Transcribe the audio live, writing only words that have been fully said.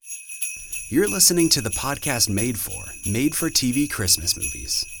You're listening to the podcast Made for TV Christmas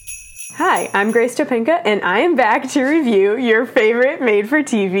movies. Hi, I'm Grace Topinka, and I am back to review your favorite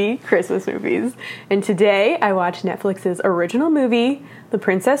made-for-TV Christmas movies. And today, I watched Netflix's original movie, The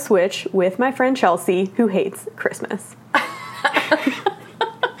Princess Switch, with my friend Chelsea, who hates Christmas.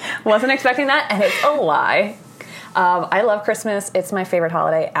 Wasn't expecting that, and it's a lie. I love Christmas. It's my favorite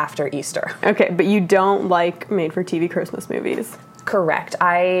holiday after Easter. Okay, but you don't like made-for-TV Christmas movies. Correct.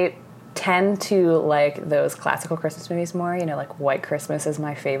 I tend to like those classical Christmas movies more. You know, like White Christmas is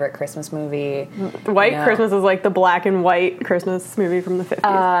my favorite Christmas movie. White Christmas is like the black and white Christmas movie from the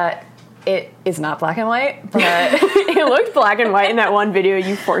 50s. It is not black and white, but... It looked black and white in that one video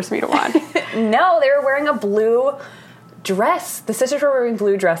you forced me to watch. No, they were wearing a blue dress. The sisters were wearing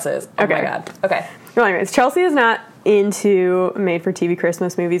blue dresses. Oh my God. Okay. Well, anyways, Chelsea is not into made-for-TV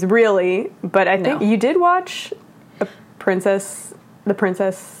Christmas movies, really, but I think you did watch The Princess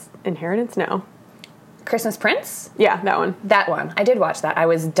Inheritance? No. Christmas Prince? Yeah, that one. That one. I did watch that. I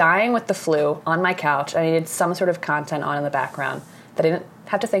was dying with the flu on my couch. I needed some sort of content on in the background that I didn't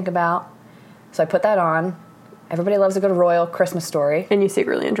have to think about. So I put that on. Everybody loves a good royal Christmas story. And you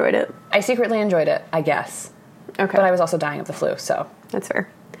secretly enjoyed it. I secretly enjoyed it, I guess. Okay. But I was also dying of the flu, so. That's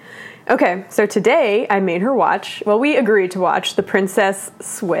fair. Okay, so today I made her watch, we agreed to watch The Princess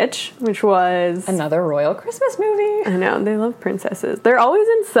Switch, which was... another royal Christmas movie. I know, they love princesses. They're always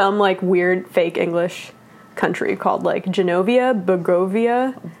in some, weird fake English country called, Genovia,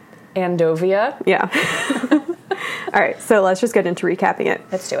 Bogovia. Andovia. Yeah. All right, so let's just get into recapping it.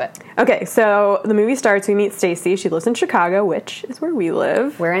 Let's do it. Okay, so the movie starts, we meet Stacy. She lives in Chicago, which is where we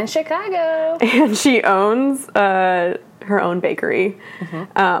live. We're in Chicago. And she owns her own bakery.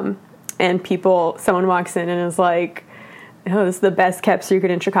 Mm-hmm. And someone walks in and is like, oh, this is the best kept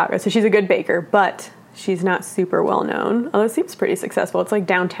secret in Chicago. So she's a good baker, but she's not super well known. Although it seems pretty successful. It's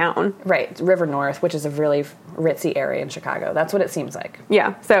downtown. Right, River North, which is a really ritzy area in Chicago. That's what it seems like.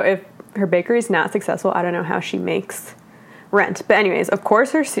 Yeah, so if her bakery's not successful, I don't know how she makes rent. But anyways, of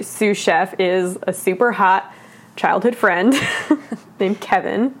course her sous chef is a super hot childhood friend named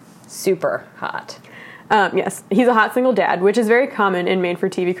Kevin. Super hot. Yes, he's a hot single dad, which is very common in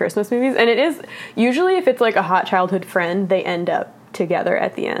made-for-TV Christmas movies. And it is, usually if it's a hot childhood friend, they end up together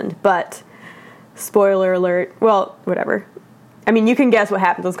at the end. But, spoiler alert, well, whatever. I mean, you can guess what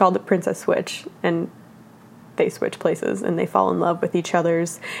happens. It's called The Princess Switch. And they switch places and they fall in love with each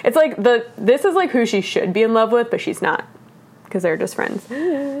other's. It's this is who she should be in love with, but she's not. Because they're just friends.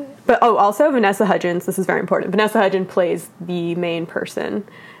 But, also Vanessa Hudgens, this is very important. Vanessa Hudgens plays the main person.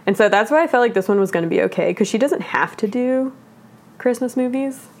 And so that's why I felt like this one was going to be okay, because she doesn't have to do Christmas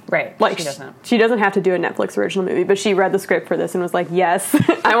movies. Right, she doesn't. She doesn't have to do a Netflix original movie, but she read the script for this and was like, yes,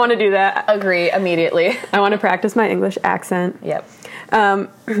 I want to do that. Agree, immediately. I want to practice my English accent. Yep.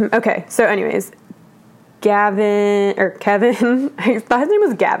 Okay, so anyways, Kevin, I thought his name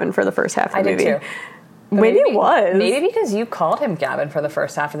was Gavin for the first half of the movie. I did too. Maybe it was. Maybe because you called him Gavin for the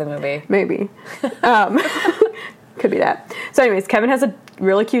first half of the movie. Maybe. Could be that. So anyways, Kevin has a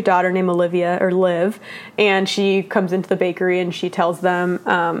really cute daughter named Olivia, or Liv, and she comes into the bakery and she tells them,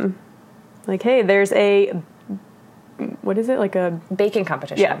 hey, there's what is it, a... baking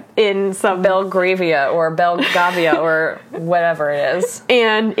competition. Yeah, in some... Belgravia or Belgavia or whatever it is.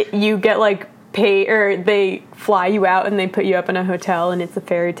 And you get, they fly you out and they put you up in a hotel and it's a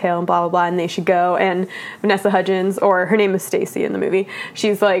fairy tale and blah, blah, blah, and they should go. And Vanessa Hudgens, or her name is Stacy in the movie,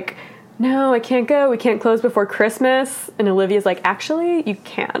 she's like, no, I can't go. We can't close before Christmas. And Olivia's like, actually, you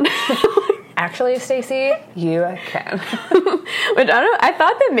can. Actually, Stacy, you can. But I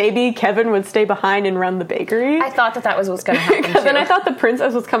thought that maybe Kevin would stay behind and run the bakery. I thought that was what's going to happen, too. Then I thought the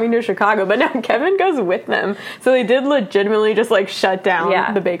princess was coming to Chicago, but now Kevin goes with them. So they did legitimately just, shut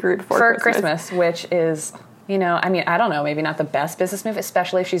down the bakery for Christmas, which is, I don't know, maybe not the best business move,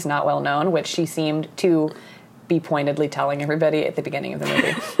 especially if she's not well known, which she seemed to be pointedly telling everybody at the beginning of the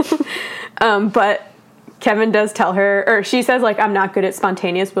movie. But Kevin does tell her, or she says, I'm not good at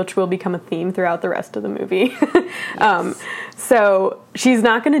spontaneous, which will become a theme throughout the rest of the movie. Yes. So she's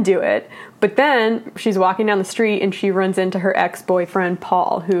not going to do it. But then she's walking down the street and she runs into her ex-boyfriend,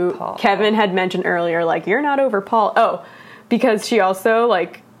 Paul, who Kevin had mentioned earlier, you're not over Paul. Oh, because she also,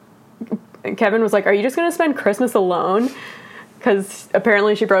 Kevin was like, are you just going to spend Christmas alone? Because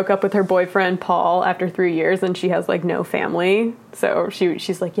apparently she broke up with her boyfriend, Paul, after 3 years, and she has, no family. So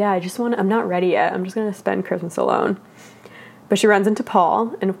she's like, yeah, I'm not ready yet. I'm just going to spend Christmas alone. But she runs into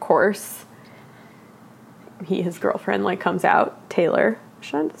Paul, and of course, his girlfriend, comes out, Taylor.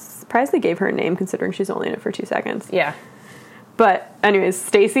 I'm surprised they gave her a name, considering she's only in it for 2 seconds. Yeah. But anyways,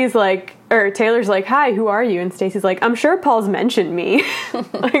 Taylor's like, hi, who are you? And Stacy's like, I'm sure Paul's mentioned me.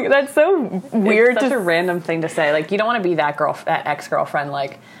 Like, that's so weird. It's such a random thing to say. Like, you don't want to be that ex-girlfriend,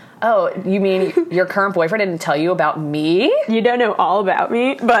 like, oh, you mean your current boyfriend didn't tell you about me? You don't know all about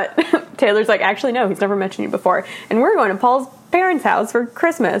me. But Taylor's like, actually, no, he's never mentioned you before. And we're going to Paul's parents' house for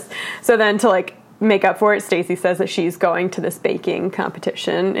Christmas. So then to, like, make up for it, Stacy says that she's going to this baking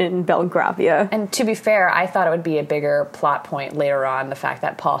competition in Belgravia. And to be fair, I thought it would be a bigger plot point later on, the fact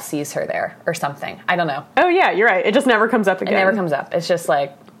that Paul sees her there or something. I don't know. Oh, yeah, you're right. It just never comes up again. It never comes up. It's just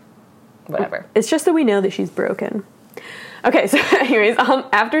like, whatever. It's just that we know that she's broken. Okay, so anyways,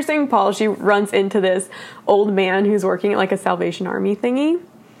 after seeing Paul, she runs into this old man who's working at like a Salvation Army thingy.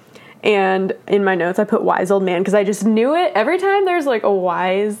 And in my notes, I put wise old man because I just knew it. Every time there's like a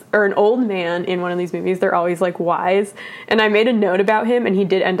wise or an old man in one of these movies, they're always like wise. And I made a note about him, and he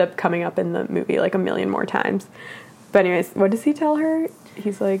did end up coming up in the movie like a million more times. But anyways, what does he tell her?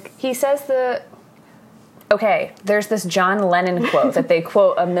 He says okay, there's this John Lennon quote that they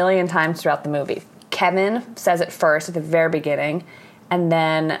quote a million times throughout the movie. Kevin says it first at the very beginning, and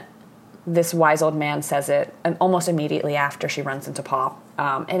then this wise old man says it almost immediately after she runs into Paul.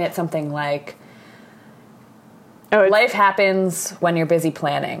 And it's something like, life happens when you're busy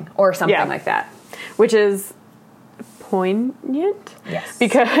planning, or something like that. Which is poignant. Yes.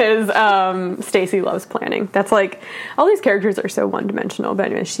 Because Stacy loves planning. That's like, all these characters are so one-dimensional, but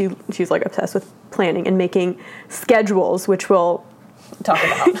anyway, she's like obsessed with planning and making schedules, which we'll talk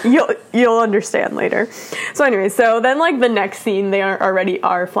about. You'll understand later. So anyway, so then like the next scene, they already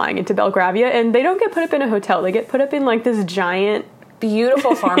are flying into Belgravia, and they don't get put up in a hotel. They get put up in like this giant,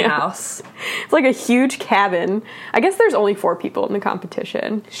 beautiful farmhouse. It's like a huge cabin. I guess there's only 4 people in the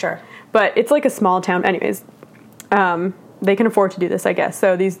competition. Sure. But it's like a small town. Anyways, they can afford to do this, I guess.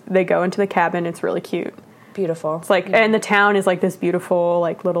 So they go into the cabin. It's really cute. Beautiful. It's like, and the town is like this beautiful,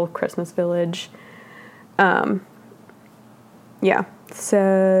 like little Christmas village. Yeah.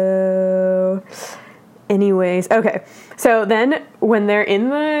 So anyways, okay. So then when they're in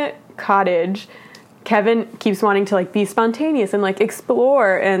the cottage, Kevin keeps wanting to like be spontaneous and like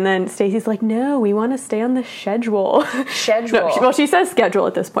explore, and then Stacy's like, no, we want to stay on the schedule. No, she says schedule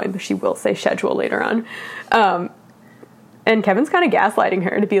at this point, but she will say schedule later on. And Kevin's kind of gaslighting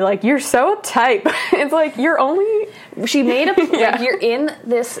her to be like, you're so uptight. It's like, she made like, you're in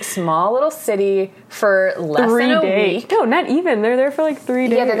this small little city for less than a week. No, not even. They're there for like 3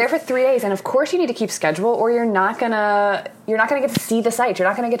 days. Yeah, they're there for 3 days, and of course you need to keep schedule, or you're not gonna get to see the sights. You're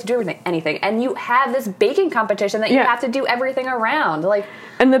not gonna get to do anything. And you have this baking competition that you have to do everything around. Like,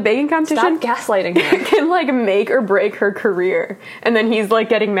 and the baking competition, stop gaslighting her. Can like make or break her career. And then he's like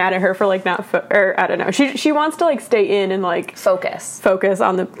getting mad at her for like not, or I don't know. She wants to like stay in and like focus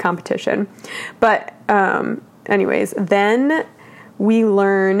on the competition. But anyways, then we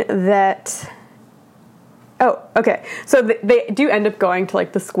learn that. Oh, okay. So they do end up going to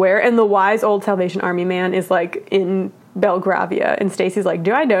like the square, and the wise old Salvation Army man is like in Belgravia, and Stacy's like,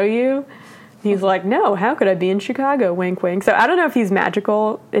 "Do I know you?" He's like, "No. How could I be in Chicago?" Wink, wink. So I don't know if he's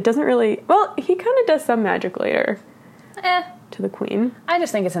magical. It doesn't really. Well, he kind of does some magic later. To the queen. I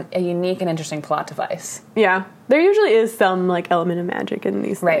just think it's a unique and interesting plot device. Yeah, there usually is some like element of magic in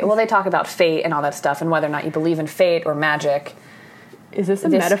these things. Right. Well, they talk about fate and all that stuff, and whether or not you believe in fate or magic. Is this a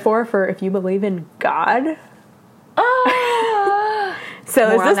metaphor for if you believe in God? So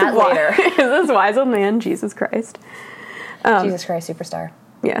more on that later. Is this wise old man Jesus Christ? Jesus Christ Superstar.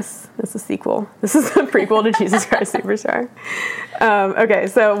 Yes, this is a sequel. This is a prequel to Jesus Christ Superstar. Okay,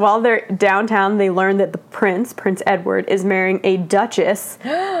 so while they're downtown, they learn that the Prince Edward, is marrying a duchess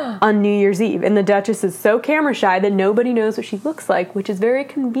on New Year's Eve. And the duchess is so camera shy that nobody knows what she looks like, which is very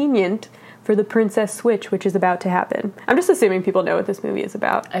convenient for the princess switch, which is about to happen. I'm just assuming people know what this movie is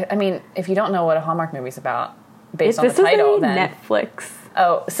about. I mean, if you don't know what a Hallmark movie is about, based on the title, then Netflix.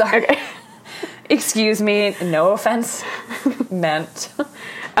 Oh, sorry. Okay. Excuse me. No offense meant.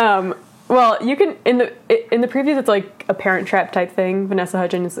 Well, you can in the previews, it's like a Parent Trap type thing. Vanessa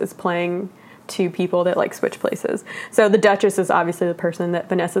Hudgens is playing 2 people that like switch places. So the Duchess is obviously the person that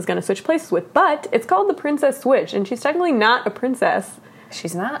Vanessa's going to switch places with, but it's called the Princess Switch, and she's technically not a princess.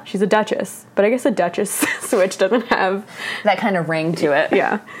 She's not. She's a duchess, but I guess a duchess switch doesn't have that kind of ring to it.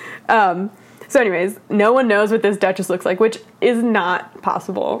 Yeah. So anyways, no one knows what this duchess looks like, which is not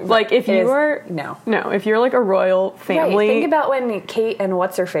possible. Like, if you are... No, if you're, like, a royal family... Right, think about when Kate and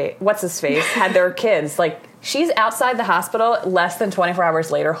What's-His-Face had their kids. Like, she's outside the hospital less than 24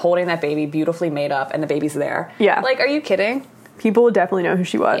 hours later holding that baby beautifully made up, and the baby's there. Yeah. Like, are you kidding? People would definitely know who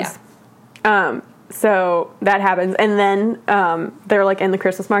she was. Yeah. So that happens, and then they're like in the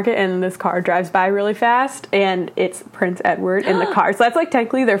Christmas market, and this car drives by really fast, and it's Prince Edward in the car. So that's like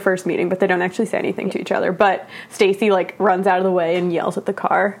technically their first meeting, but they don't actually say anything to each other. But Stacy like runs out of the way and yells at the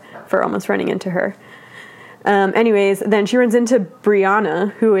car for almost running into her. Anyways, then she runs into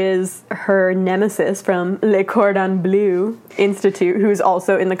Brianna, who is her nemesis from Le Cordon Bleu Institute, who's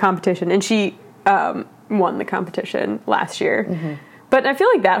also in the competition, and she won the competition last year. Mm-hmm. But I feel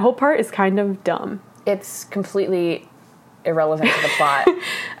like that whole part is kind of dumb. It's completely irrelevant to the plot.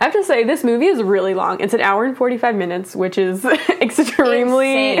 I have to say, this movie is really long. It's an hour and 45 minutes, which is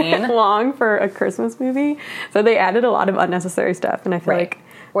extremely long for a Christmas movie. So they added a lot of unnecessary stuff, and I feel like...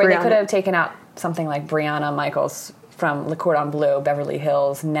 Or they could have taken out something like Brianna Michaels from Le Cordon Bleu, Beverly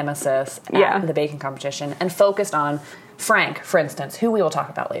Hills, nemesis at the baking competition, and focused on Frank, for instance, who we will talk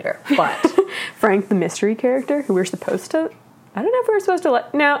about later. But Frank, the mystery character, who we're supposed to... I don't know if we're supposed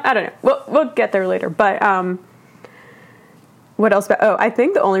to no, I don't know. We'll get there later. But what else? I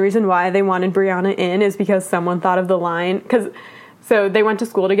think the only reason why they wanted Brianna in is because someone thought of the line. So they went to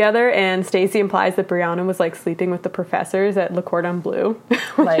school together, and Stacy implies that Brianna was like sleeping with the professors at Le Cordon Bleu,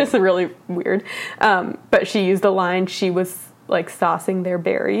 which is really weird. But she used the line, she was like saucing their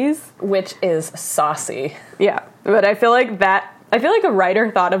berries. Which is saucy. Yeah. But I feel like a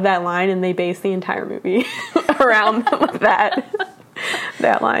writer thought of that line, and they based the entire movie around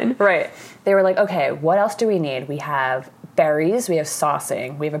that line. Right. They were like, okay, what else do we need? We have berries, we have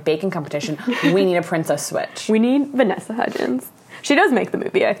saucing, we have a baking competition, we need a princess switch. We need Vanessa Hudgens. She does make the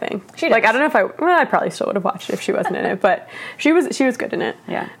movie, I think. She does. Like, I don't know if I probably still would have watched it if she wasn't in it, but she was good in it.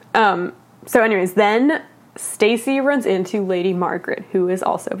 Yeah. So anyways, then Stacy runs into Lady Margaret, who is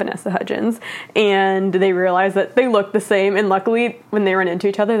also Vanessa Hudgens, and they realize that they look the same, and luckily when they run into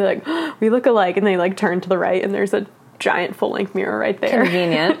each other, they're like, oh, we look alike, and they like turn to the right, and there's a giant full-length mirror right there.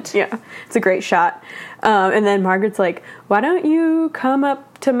 Convenient. Yeah, it's a great shot. And then Margaret's like, why don't you come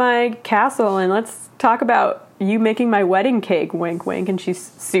up to my castle and let's talk about you making my wedding cake, wink wink, and she's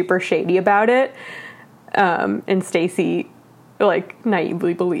super shady about it. And Stacy like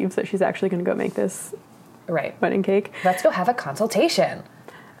naively believes that she's actually going to go make this wedding cake. Let's go have a consultation.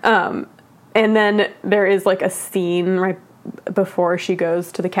 And then there is like a scene right before she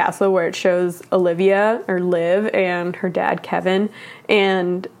goes to the castle where it shows Olivia or Liv and her dad Kevin,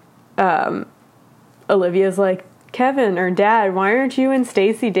 and Olivia's like, Kevin or Dad, why aren't you and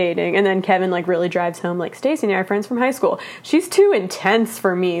Stacy dating? And then Kevin like really drives home like, Stacy and I are friends from high school. She's too intense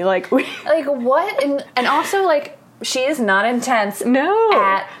for me. Like what? And also like, she is not intense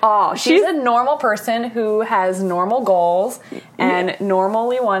at all. She's a normal person who has normal goals and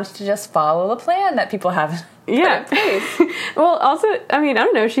normally wants to just follow the plan that people have. Yeah. Well, also, I mean, I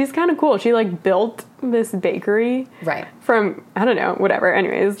don't know. She's kind of cool. She like built this bakery. Right. From, I don't know, whatever.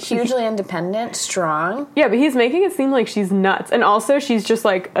 Anyways. Hugely independent, strong. Yeah, but he's making it seem like she's nuts. And also, she's just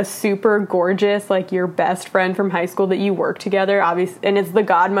like a super gorgeous, like your best friend from high school that you work together, obviously. And it's the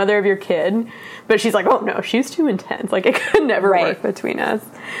godmother of your kid. But she's like, oh no, she's too intense. Like it could never work between us.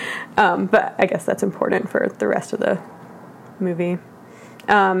 But I guess that's important for the rest of the movie.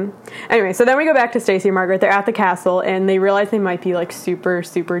 Anyway, so then we go back to Stacy and Margaret. They're at the castle, and they realize they might be like super,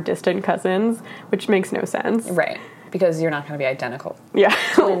 super distant cousins, which makes no sense. Right. Because you're not going to be identical. Yeah.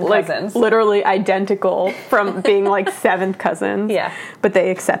 Like cousins. Literally identical from being like seventh cousins. Yeah. But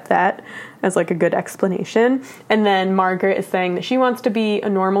they accept that as like a good explanation. And then Margaret is saying that she wants to be a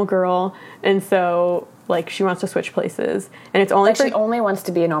normal girl, and so like she wants to switch places. And it's only she only wants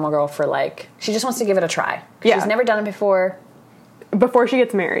to be a normal girl for like, she just wants to give it a try. Yeah. She's never done it before. Before she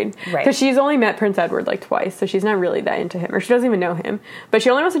gets married. Right. Because she's only met Prince Edward like twice, so she's not really that into him, or she doesn't even know him. But she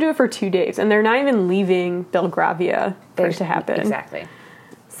only wants to do it for 2 days, and they're not even leaving Belgravia for it to happen. Exactly.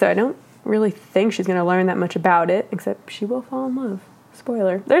 So I don't really think she's going to learn that much about it, except she will fall in love.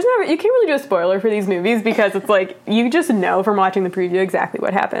 Spoiler. You can't really do a spoiler for these movies because it's like, you just know from watching the preview exactly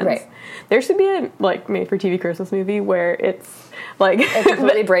what happens. Right. There should be a like made-for-TV Christmas movie where it's like... It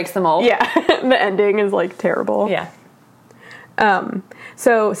completely breaks the mold. Yeah. The ending is like terrible. Yeah.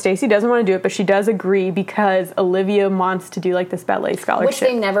 So Stacy doesn't want to do it, but she does agree because Olivia wants to do like this ballet scholarship, which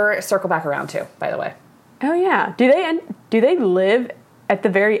they never circle back around to, by the way. Oh yeah, do they live at the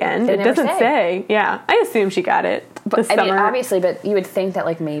very end? They it never doesn't say. Yeah, I assume she got it this summer. Mean, obviously, but you would think that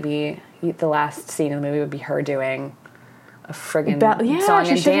like maybe the last scene of the movie would be her doing a friggin' song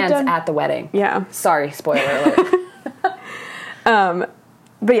and dance at the wedding. Yeah. Sorry, spoiler alert.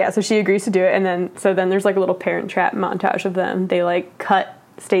 But yeah, so she agrees to do it, and then there's like a little Parent Trap montage of them. They like cut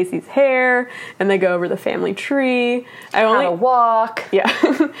Stacey's hair, and they go over the family tree. How to walk. Yeah.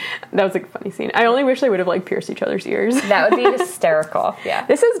 That was a funny scene. I only wish they would have, like, pierced each other's ears. That would be hysterical. Yeah.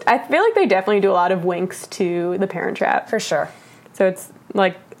 I feel like they definitely do a lot of winks to The Parent Trap. For sure. So it's,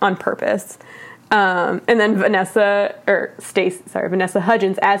 like, on purpose. And then Vanessa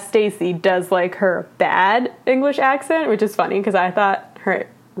Hudgens as Stacey does, like, her bad English accent, which is funny because I thought her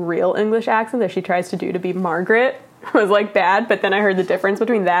real English accent that she tries to do to be Margaret was, like, bad, but then I heard the difference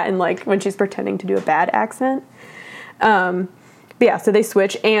between that and, like, when she's pretending to do a bad accent. But yeah, so they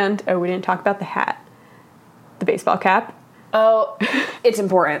switch, and, we didn't talk about the hat. The baseball cap. Oh, it's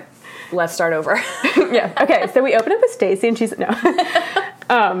important. Let's start over. Yeah, okay, so we open up with Stacey, and she's,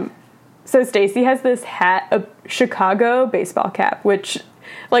 so Stacey has this hat, a Chicago baseball cap, which,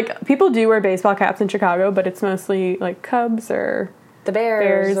 like, people do wear baseball caps in Chicago, but it's mostly, like, Cubs or the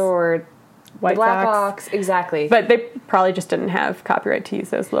Bears or White the Sox. Blackhawks. Exactly. But they probably just didn't have copyright to use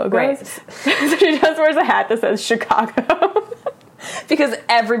those logos. Right. So she just wears a hat that says Chicago. Because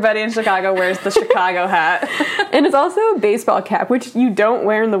everybody in Chicago wears the Chicago hat. And it's also a baseball cap, which you don't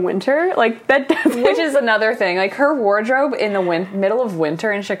wear in the winter. Like, that doesn't... Which is another thing. Like, her wardrobe in the middle of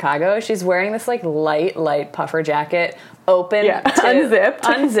winter in Chicago, she's wearing this, like, light puffer jacket, open,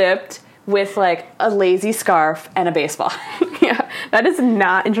 unzipped, with, like, a lazy scarf and a baseball. Yeah, that is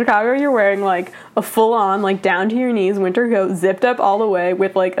not in Chicago. You're wearing, like, a full-on, like, down to your knees winter coat, zipped up all the way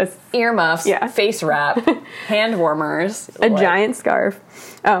with, like, a... earmuffs, face wrap, hand warmers. A giant scarf.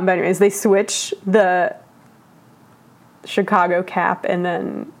 But anyways, they switch the Chicago cap, and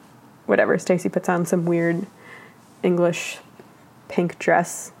then whatever, Stacey puts on some weird English pink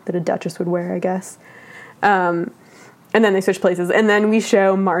dress that a duchess would wear, I guess. And then they switch places. And then we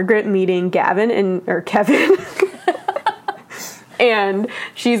show Margaret meeting Kevin. And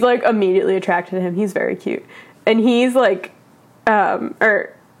she's, like, immediately attracted to him. He's very cute. And he's, like,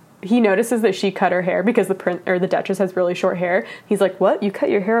 he notices that she cut her hair because the Duchess has really short hair. He's like, what? You cut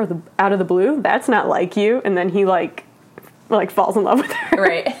your hair out of the blue? That's not like you. And then he, like falls in love with her.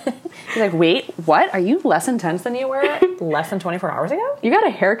 Right. He's like, wait, what? Are you less intense than you were less than 24 hours ago? You got a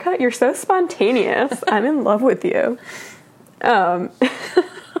haircut? You're so spontaneous. I'm in love with you. Oh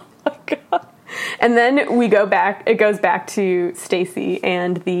my God. And then it goes back to Stacey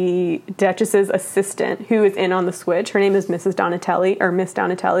and the Duchess's assistant who is in on the switch. Her name is Miss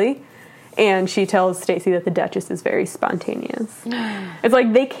Donatelli. And she tells Stacey that the Duchess is very spontaneous. It's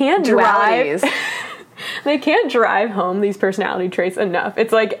like they can't drive... They can't drive home these personality traits enough.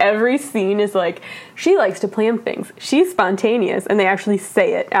 It's like every scene is like, she likes to plan things. She's spontaneous, and they actually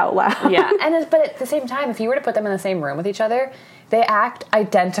say it out loud. Yeah, but at the same time, if you were to put them in the same room with each other, they act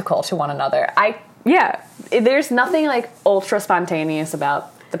identical to one another. There's nothing, like, ultra spontaneous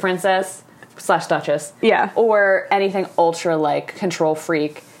about the princess / Duchess. Yeah. Or anything ultra, like, control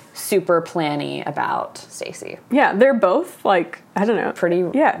freak, super planny about Stacey. Yeah, they're both, like, I don't know. Pretty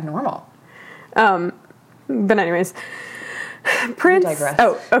normal. But anyways, Prince... We digress.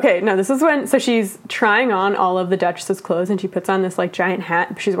 Oh, okay, no, this is when... So she's trying on all of the Duchess's clothes, and she puts on this, like, giant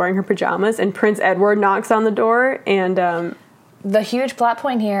hat. She's wearing her pajamas, and Prince Edward knocks on the door, and... The huge plot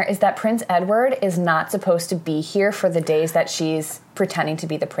point here is that Prince Edward is not supposed to be here for the days that she's pretending to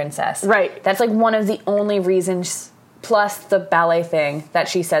be the princess. Right. That's, like, one of the only reasons, plus the ballet thing, that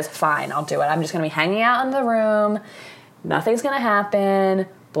she says, fine, I'll do it. I'm just going to be hanging out in the room. Nothing's going to happen.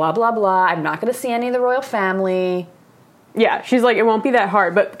 Blah, blah, blah. I'm not going to see any of the royal family. Yeah, she's like, it won't be that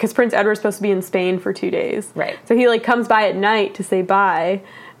hard, but because Prince Edward's supposed to be in Spain for 2 days. Right. So he, like, comes by at night to say bye,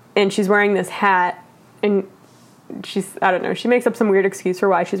 and she's wearing this hat, and I don't know, she makes up some weird excuse for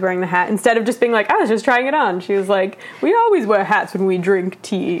why she's wearing the hat. Instead of just being like, I was just trying it on. She was like, we always wear hats when we drink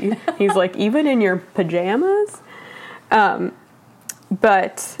tea. He's like, even in your pajamas?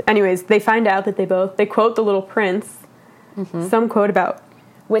 But anyways, they find out that they quote the Little Prince, some quote about...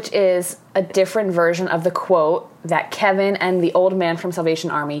 Which is a different version of the quote that Kevin and the old man from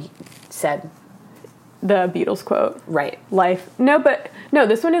Salvation Army said. The Beatles quote. Right. Life. No,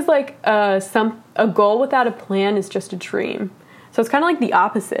 this one is like a goal without a plan is just a dream. So it's kind of like the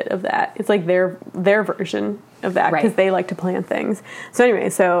opposite of that. It's like their version of that because they like to plan things. So anyway,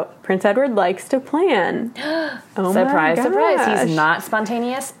 so Prince Edward likes to plan. Oh surprise, surprise. He's not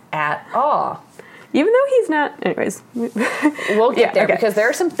spontaneous at all. Even though he's not... Anyways. We'll get there because there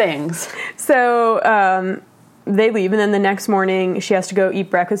are some things. So they leave, and then the next morning she has to go eat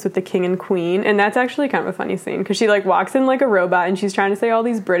breakfast with the king and queen, and that's actually kind of a funny scene because she, like, walks in like a robot and she's trying to say all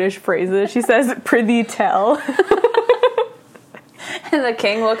these British phrases. She says, prithee tell. And the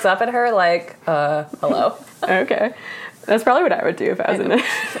king looks up at her like, hello? Okay. That's probably what I would do if I was in it.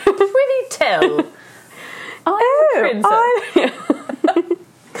 Prithee tell. I'm the princess.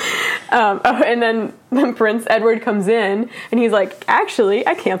 And then Prince Edward comes in, and he's like, actually,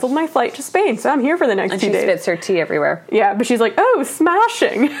 I canceled my flight to Spain, so I'm here for the next 2 days. And she spits her tea everywhere. Yeah, but she's like, oh,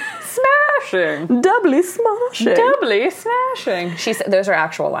 smashing. Smashing. Doubly smashing. Doubly smashing. Those are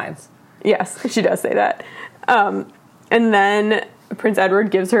actual lines. Yes, she does say that. And then Prince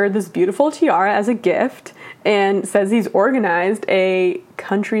Edward gives her this beautiful tiara as a gift and says he's organized a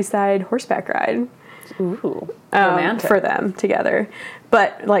countryside horseback ride. Ooh, romantic. For them together.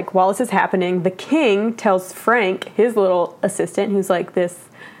 But, like, while this is happening, the king tells Frank, his little assistant, who's, like, this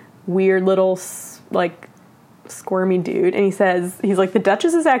weird little, like, squirmy dude, and he's like, the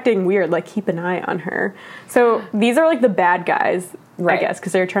Duchess is acting weird, like, keep an eye on her. So these are, like, the bad guys, right. I guess,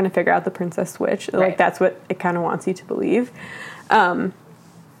 because they're trying to figure out the princess switch. Right. Like, that's what it kind of wants you to believe. So,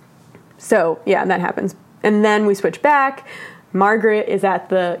 yeah, that happens. And then we switch back. Margaret is at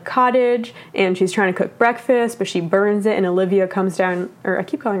the cottage, and she's trying to cook breakfast, but she burns it, and Olivia comes down, or I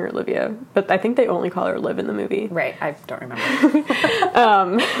keep calling her Olivia, but I think they only call her Liv in the movie. Right, I don't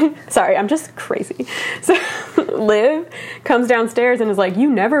remember. Sorry, I'm just crazy. So Liv comes downstairs and is like, you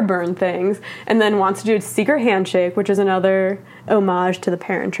never burn things, and then wants to do a secret handshake, which is another homage to the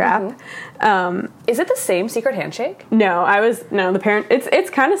Parent Trap. Mm-hmm. Is it the same secret handshake? No, the Parent, it's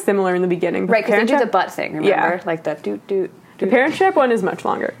kind of similar in the beginning. Right, because they do the butt thing, remember? Yeah. Like the doot. The Parent Trap one is much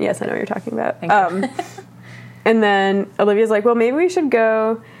longer. Yes, I know what you're talking about. And then Olivia's like, well, maybe we should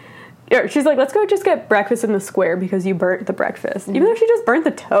go... Or she's like, let's go just get breakfast in the square because you burnt the breakfast. Mm-hmm. Even though she just burnt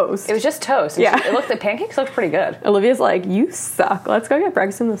the toast. It was just toast. Yeah. The pancakes looked pretty good. Olivia's like, you suck. Let's go get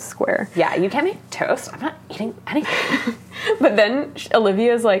breakfast in the square. Yeah, you can't make toast. I'm not eating anything. But then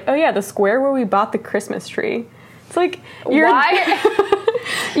Olivia's like, oh yeah, the square where we bought the Christmas tree. It's like, why?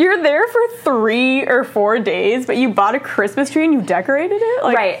 You're there for 3 or 4 days, but you bought a Christmas tree and you decorated it?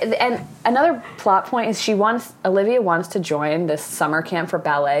 Like, right. And another plot point is Olivia wants to join this summer camp for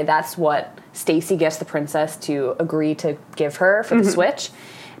ballet. That's what Stacy gets the princess to agree to give her for the switch.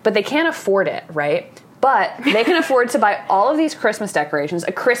 But they can't afford it, right? But they can afford to buy all of these Christmas decorations,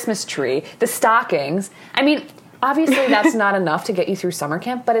 a Christmas tree, the stockings. I mean... Obviously, that's not enough to get you through summer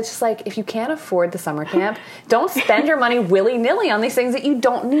camp, but it's just like, if you can't afford the summer camp, don't spend your money willy-nilly on these things that you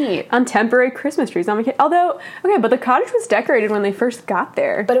don't need. On temporary Christmas trees. Although, okay, but the cottage was decorated when they first got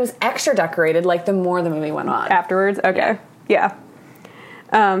there. But it was extra decorated, like, the more the movie went on. Afterwards? Okay. Yeah.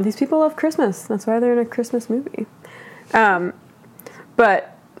 These people love Christmas. That's why they're in a Christmas movie.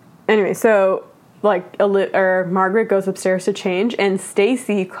 But, anyway, so, like, Margaret goes upstairs to change, and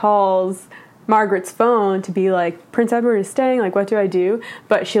Stacy calls... Margaret's phone to be like, Prince Edward is staying, like, what do I do?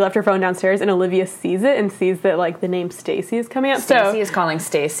 But she left her phone downstairs, and Olivia sees it and sees that, like, the name Stacy is coming up. Stacy is calling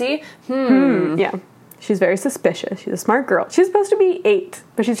Stacy? Yeah. She's very suspicious. She's a smart girl. She's supposed to be 8,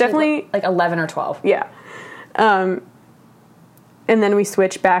 but she's definitely... like 11 or 12. Yeah. And then we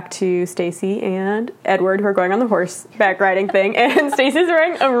switch back to Stacy and Edward, who are going on the horseback riding thing. And Stacy's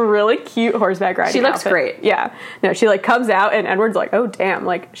wearing a really cute horseback riding She looks outfit. great. Yeah. No, she, like, comes out, and Edward's like, oh, damn,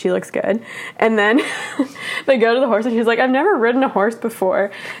 like, she looks good. And then they go to the horse, and she's like, I've never ridden a horse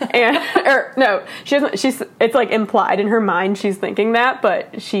before. And, she doesn't, it's, like, implied in her mind she's thinking that,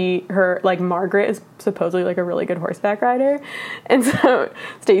 but Margaret is supposedly, like, a really good horseback rider. And so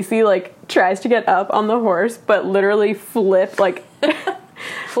Stacy, like, tries to get up on the horse, but literally flips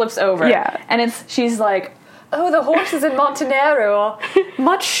over. Yeah. And she's like, oh, the horses in Montenegro are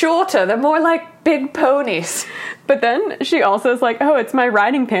much shorter. They're more like big ponies. But then she also is like, oh, it's my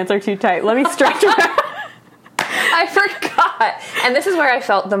riding pants are too tight. Let me stretch them out. I forgot. And this is where I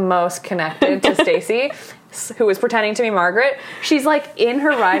felt the most connected to Stacy, who was pretending to be Margaret. She's, like, in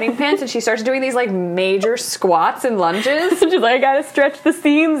her riding pants, and she starts doing these, like, major squats and lunges. She's like, I gotta stretch the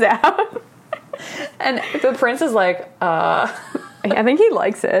seams out. And the prince is like, I think he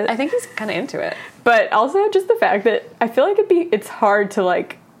likes it. I think he's kind of into it. But also just the fact that I feel like it's hard to,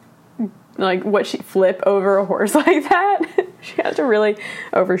 like what she flip over a horse like that. She has to really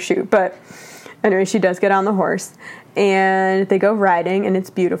overshoot. But anyway, she does get on the horse, and they go riding, and it's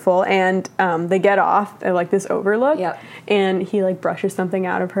beautiful. And they get off at, like, this overlook. Yep. And he, like, brushes something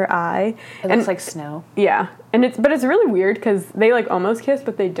out of her eye. It looks like snow. Yeah. And it's really weird because they, like, almost kiss,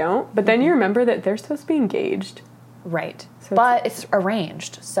 but they don't. But then you remember that they're supposed to be engaged. Right. So but it's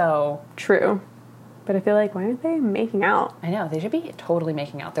arranged, so... True. But I feel like, why aren't they making out? I know, they should be totally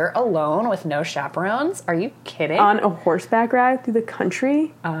making out. They're alone with no chaperones. Are you kidding? On a horseback ride through the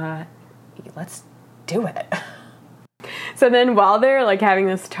country? Let's do it. So then while they're, like, having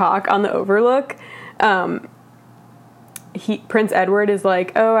this talk on the overlook, Prince Edward is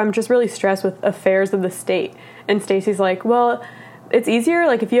like, oh, I'm just really stressed with affairs of the state. And Stacy's like, well, it's easier,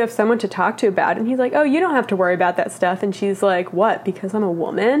 like, if you have someone to talk to about it. And he's like, oh, you don't have to worry about that stuff. And she's like, what, because I'm a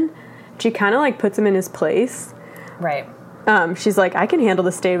woman? she kind of, like, puts him in his place. Right. She's like, I can handle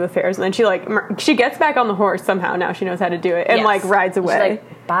the state of affairs. And then she, like, she gets back on the horse somehow. Now she knows how to do it. And, like, rides away. She's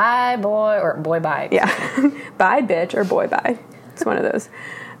like, bye, boy, or boy, bye. Yeah. Bye, bitch, or boy, bye. It's one of those.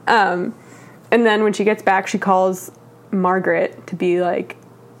 And then when she gets back, she calls Margaret to be like,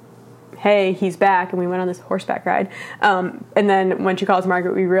 hey, he's back, and we went on this horseback ride. And then when she calls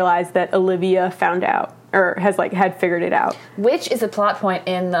Margaret, we realize that Olivia found out, or has, like, had figured it out. Which is a plot point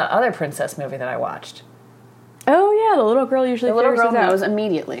in the other princess movie that I watched. Oh, yeah, the little girl usually figures it out. The little girl knows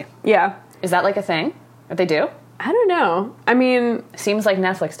immediately. Yeah. Is that, like, a thing that they do? I don't know. I mean... Seems like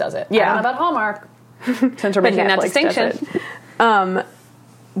Netflix does it. Yeah. I don't know about Hallmark, since we're making that distinction.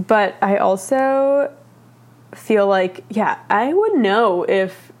 But I also feel like, yeah, I would know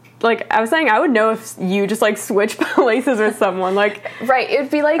if... Like, I was saying, I would know if you just, like, switch places with someone. Like... Right, it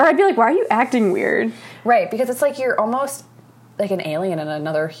would be like... Or I'd be like, why are you acting weird? Right, because it's like you're almost... like an alien in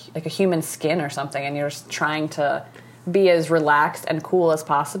another, like a human skin or something, and you're just trying to be as relaxed and cool as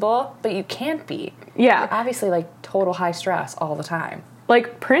possible, but you can't be. Yeah. You're obviously, like, total high stress all the time.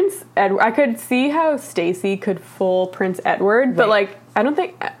 Like, Prince Edward, I could see how Stacy could fool Prince Edward, but, like, I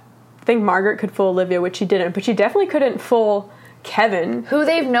think Margaret could fool Olivia, which she didn't, but she definitely couldn't fool Kevin. Who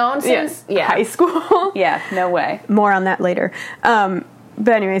they've known since high school. Yeah, no way. More on that later. But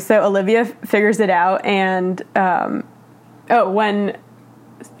anyway, so Olivia figures it out, and... when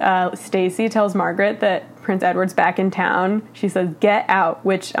Stacy tells Margaret that Prince Edward's back in town, she says, get out,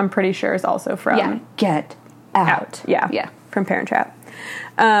 which I'm pretty sure is also from... Yeah, get out. Yeah, from Parent Trap.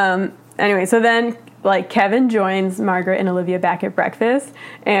 Anyway, so then, like, Kevin joins Margaret and Olivia back at breakfast,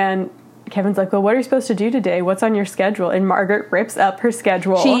 and Kevin's like, well, what are you supposed to do today? What's on your schedule? And Margaret rips up her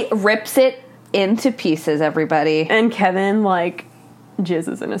schedule. She rips it into pieces, everybody. And Kevin, like...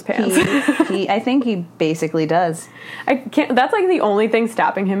 jizzes in his pants. I think he basically does. That's like the only thing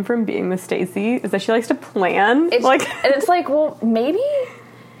stopping him from being with Stacy is that she likes to plan. And it's like, well, maybe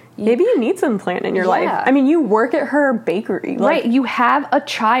you need some plan in your life. I mean, you work at her bakery. Right, you have a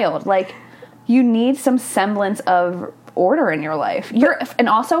child. Like, you need some semblance of order in your life. And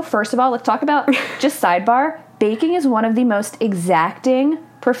also, first of all, let's talk about, just sidebar, baking is one of the most exacting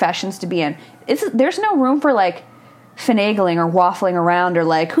professions to be in. There's no room for, like, finagling or waffling around or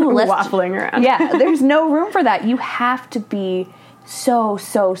like waffling around. Yeah, there's no room for that. You have to be so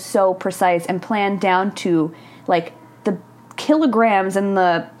precise and plan down to like the kilograms and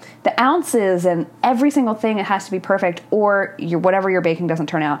the ounces and every single thing. It has to be perfect, or whatever you're baking doesn't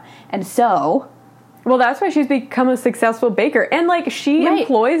turn out. And so, well, that's why she's become a successful baker, and like she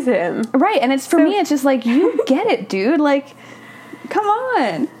employs him. Right, and it's for me. It's just like, you get it, dude. Like, come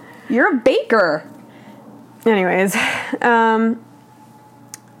on, you're a baker. Anyways,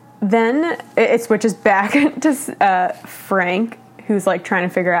 then it switches back to Frank, who's like trying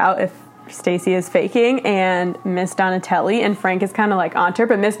to figure out if Stacy is faking, and Miss Donatelli, and Frank is kind of like onto her,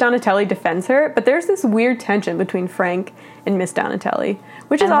 but Miss Donatelli defends her. But there's this weird tension between Frank and Miss Donatelli,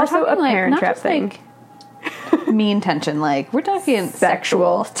 which is also a Parent Trap thing. Like, mean tension, like we're talking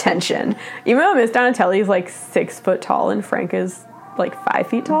sexual tension. Even though Miss Donatelli is like 6 foot tall and Frank is like 5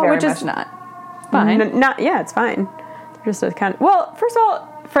 feet tall, very which much is not. Fine. It's fine. Just a kind of... Well, first of all,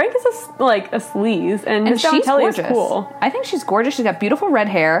 Frank is a sleaze, and Miss Donatelli is cool. I think she's gorgeous. She's got beautiful red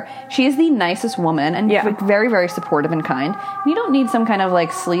hair. She is the nicest woman, and very, very supportive and kind. You don't need some kind of,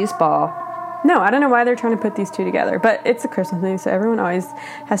 like, sleaze ball. No, I don't know why they're trying to put these two together, but it's a Christmas movie, so everyone always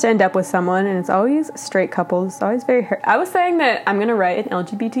has to end up with someone, and it's always straight couples. It's always very... I was saying that I'm going to write an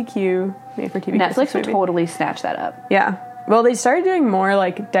LGBTQ made-for-TV Netflix would totally snatch that up. Yeah. Well, they started doing more,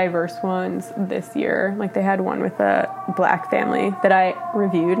 like, diverse ones this year. Like, they had one with a black family that I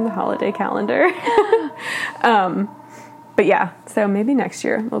reviewed in the holiday calendar. But, yeah, so maybe next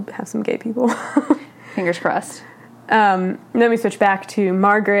year we'll have some gay people. Fingers crossed. Then we switch back to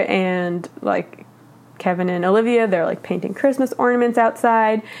Margaret and, like, Kevin and Olivia. They're, like, painting Christmas ornaments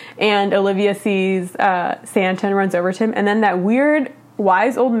outside. And Olivia sees Santa and runs over to him. And then that weird,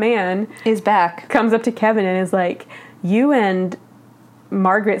 wise old man is back. Comes up to Kevin and is like... You and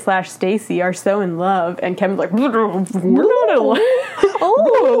Margaret/Stacy are so in love, and Kevin's like, we're not in love.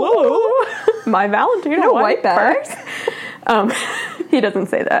 Oh, my Valentine white purse. He doesn't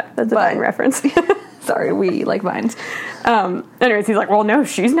say that. That's a Vine reference. Sorry, we like Vines. Anyways, he's like, well, no,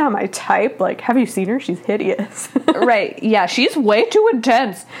 she's not my type. Like, have you seen her? She's hideous. Right? Yeah, she's way too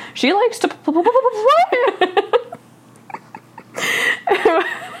intense. She likes to.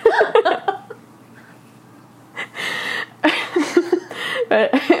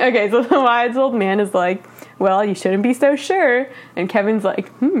 But, okay, so the wise old man is like, well, you shouldn't be so sure. And Kevin's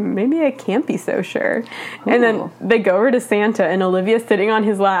like, maybe I can't be so sure. Ooh. And then they go over to Santa, and Olivia's sitting on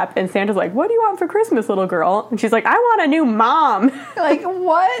his lap, and Santa's like, what do you want for Christmas, little girl? And she's like, I want a new mom. Like,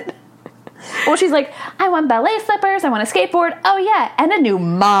 what? Well, she's like, I want ballet slippers, I want a skateboard, oh yeah, and a new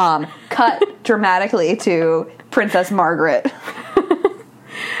mom. Cut dramatically to Princess Margaret.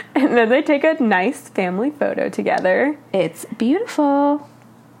 And then they take a nice family photo together. It's beautiful.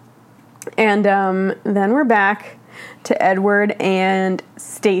 And then we're back to Edward and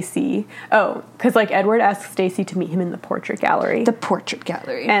Stacy. Oh, because like Edward asks Stacy to meet him in the portrait gallery. The portrait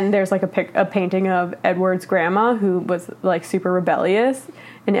gallery. And there's like a painting of Edward's grandma who was like super rebellious.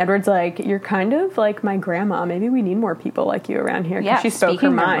 And Edward's like, you're kind of like my grandma. Maybe we need more people like you around here. Yeah, she spoke her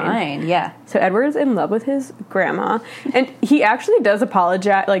mind. Yeah. So Edward's in love with his grandma. And he actually does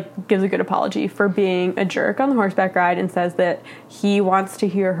apologize, like gives a good apology for being a jerk on the horseback ride and says that he wants to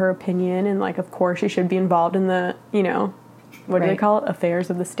hear her opinion. And like, of course, she should be involved in the, you know, what do they call it?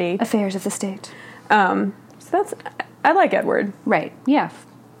 Affairs of the state. Affairs of the state. So that's, I like Edward. Right, yeah.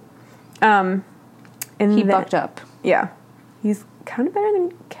 And he bucked up. Yeah. He's kind of better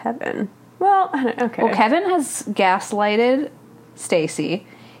than Kevin. Well, I don't, okay. Well, Kevin has gaslighted Stacy.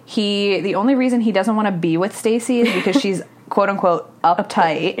 The only reason he doesn't want to be with Stacy is because she's quote unquote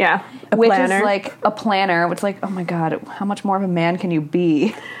uptight. Yeah. Which is like a planner, which is like, oh my God, how much more of a man can you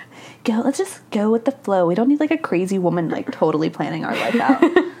be? Let's just go with the flow. We don't need like a crazy woman like totally planning our life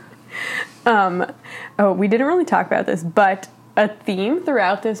out. We didn't really talk about this, but a theme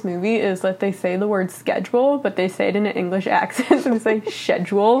throughout this movie is that they say the word schedule, but they say it in an English accent, so they say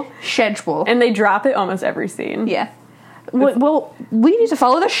schedule. Schedule. And they drop it almost every scene. Yeah. Well, we need to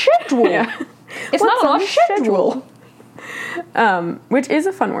follow the schedule. Yeah. It's not on schedule. Which is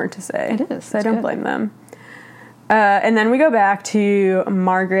a fun word to say. It is. So I don't blame them. And then we go back to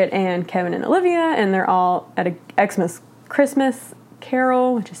Margaret and Kevin and Olivia, and they're all at a Xmas Christmas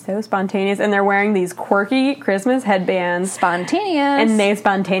carol, which is so spontaneous, and they're wearing these quirky Christmas headbands. Spontaneous. And they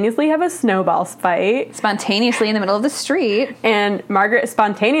spontaneously have a snowball fight. Spontaneously in the middle of the street. And Margaret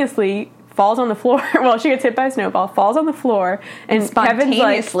spontaneously falls on the floor. Well, she gets hit by a snowball, falls on the floor, and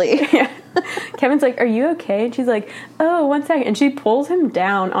spontaneously. Kevin's like, are you okay? And she's like, oh, 1 second. And she pulls him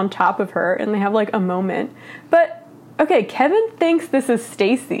down on top of her, and they have like a moment. But okay, Kevin thinks this is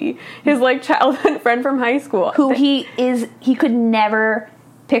Stacy, his like childhood friend from high school, who he could never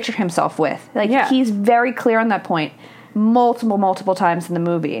picture himself with. Like, he's very clear on that point multiple times in the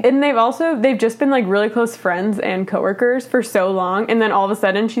movie. And they've just been like really close friends and coworkers for so long, and then all of a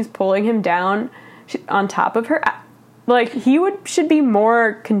sudden she's pulling him down on top of her. Like, he should be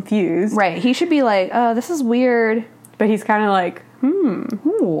more confused. Right. He should be like, oh, this is weird. But he's kind of like,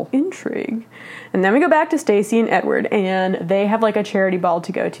 intrigue. And then we go back to Stacy and Edward, and they have like a charity ball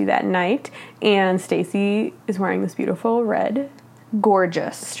to go to that night. And Stacy is wearing this beautiful red,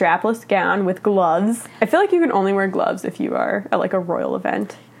 gorgeous strapless gown with gloves. I feel like you can only wear gloves if you are at like a royal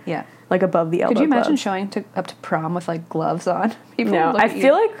event. Yeah. Like above the elbow. Could you imagine gloves. showing up to prom with like gloves on? No, I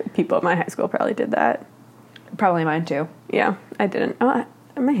feel like people at my high school probably did that. Probably mine too. Yeah, I didn't. Oh,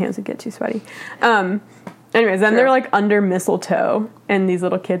 my hands would get too sweaty. Anyways, then they're like under mistletoe, and these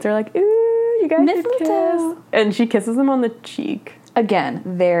little kids are like, ooh, you guys should kiss. And she kisses them on the cheek. Again,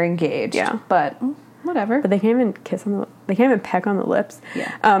 they're engaged. Yeah. But whatever. But they can't even they can't even peck on the lips.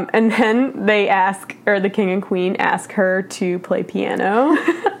 Yeah. And then the king and queen ask her to play piano.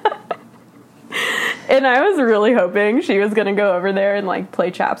 And I was really hoping she was going to go over there and like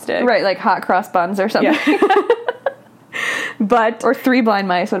play chopstick. Right, like hot cross buns or something. Yeah. Or Three Blind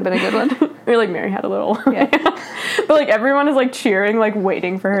Mice would have been a good one. Or like Mary Had a Little. Yeah. But like everyone is like cheering, like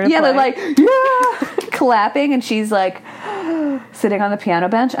waiting for her to play. They're like, yeah! Clapping, and she's like sitting on the piano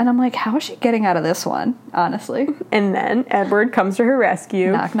bench, and I'm like, how is she getting out of this one, honestly? And then Edward comes to her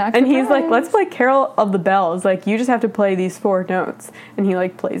rescue. Knock, knock, and surprise. he's like, let's play Carol of the Bells. Like, you just have to play these 4 notes. And he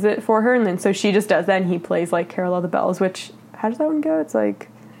like plays it for her, and then so she just does that, and he plays like Carol of the Bells, which, how does that one go? It's like,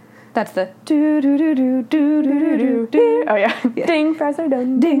 that's the do do do do do do do do. Oh yeah. Ding, fries are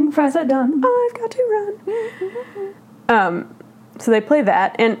done. Ding, fries are done. I've got to run. So they play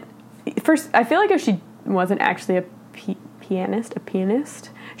that, and first, I feel like if she wasn't actually a pianist,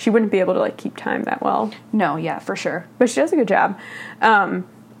 she wouldn't be able to like keep time that well. No, yeah, for sure. But she does a good job. And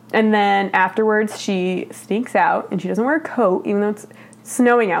then afterwards, she sneaks out, and she doesn't wear a coat, even though it's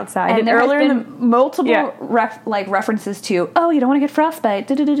snowing outside. And there has been multiple references to, oh, you don't want to get frostbite.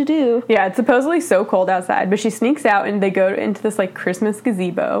 Do. Yeah, it's supposedly so cold outside, but she sneaks out, and they go into this like Christmas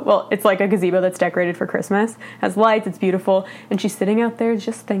gazebo. Well, it's like a gazebo that's decorated for Christmas, has lights, it's beautiful, and she's sitting out there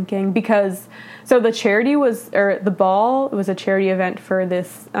just thinking, because so the ball was a charity event for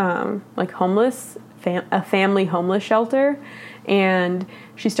this like homeless a family homeless shelter, and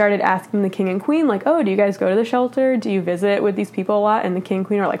she started asking the king and queen, like, oh, do you guys go to the shelter? Do you visit with these people a lot? And the king and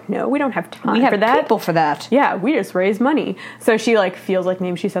queen are like, no, we don't have time for that. We have people for that. Yeah, we just raise money. So she, like, feels like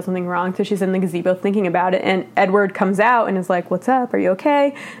maybe she said something wrong, so she's in the gazebo thinking about it, and Edward comes out and is like, what's up? Are you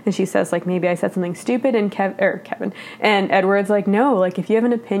okay? And she says, like, maybe I said something stupid, and Kevin. And Edward's like, no, like, if you have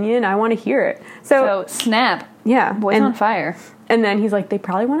an opinion, I want to hear it. So snap. Yeah. Boy's on fire. And then he's like, they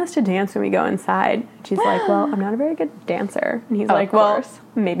probably want us to dance when we go inside. She's like, well, I'm not a very good dancer. And he's like, well,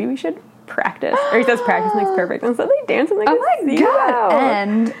 maybe we should practice. Or he says practice makes perfect. And so they dance in the gazebo. God.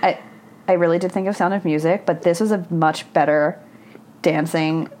 And I really did think of Sound of Music, but this was a much better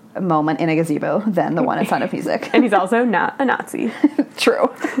dancing moment in a gazebo than the one in Sound of Music. And he's also not a Nazi.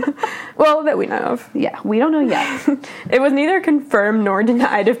 True. Well, that we know of. Yeah, we don't know yet. It was neither confirmed nor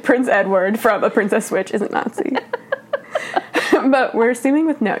denied if Prince Edward from A Princess Switch isn't Nazi. But we're assuming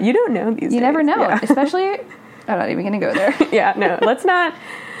with no. You don't know these days. You never know. Yeah. Especially, I'm not even going to go there. Yeah, no, let's not.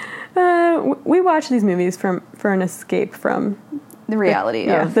 We watch these movies for an escape from the reality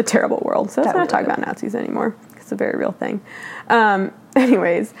of the terrible world. So let's not talk about Nazis anymore. It's a very real thing.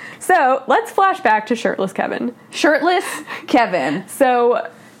 Anyways, so let's flash back to shirtless Kevin. Shirtless Kevin. So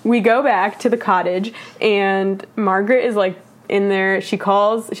we go back to the cottage, and Margaret is like in there. She's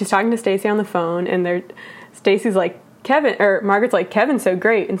talking to Stacy on the phone, and Stacy's like, Margaret's like, Kevin's so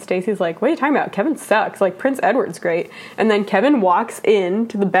great. And Stacy's like, what are you talking about? Kevin sucks. Like, Prince Edward's great. And then Kevin walks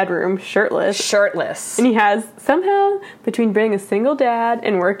into the bedroom shirtless. And he has, somehow, between being a single dad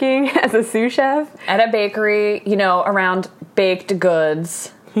and working as a sous chef at a bakery, around baked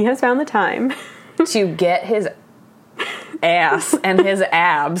goods, he has found the time to get his ass and his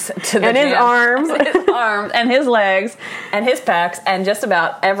abs to the and gym. His arms. His arms and his legs and his pecs and just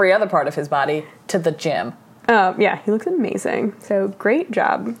about every other part of his body to the gym. Yeah, he looks amazing. So great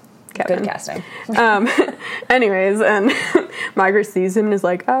job, Kevin. Good casting. Anyways, and Margaret sees him and is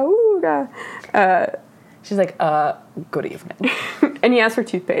like, oh, God. She's like, good evening. And he asks for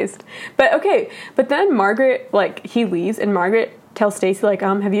toothpaste. But then Margaret, like, he leaves, and Margaret tells Stacy, like,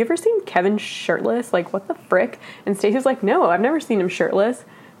 have you ever seen Kevin shirtless? Like, what the frick? And Stacy's like, no, I've never seen him shirtless.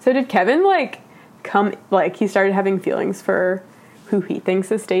 So did Kevin, like, he started having feelings for who he thinks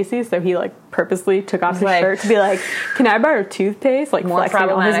is Stacy, so he, like, purposely took off his shirt to be like, can I borrow toothpaste? Like, more flexing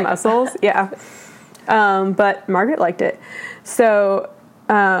all his muscles. Yeah. But Margaret liked it. So,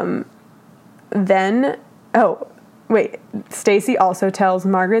 Stacy also tells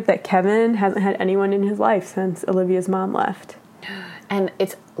Margaret that Kevin hasn't had anyone in his life since Olivia's mom left. And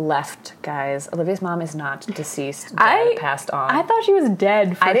it's left, guys. Olivia's mom is not deceased. Dead, passed on. I thought she was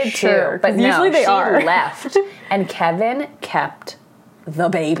dead for sure. I did too, but usually they are. She left. And Kevin kept the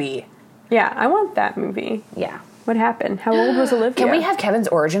baby. Yeah, I want that movie. Yeah. What happened? How old was Olivia? Can we have Kevin's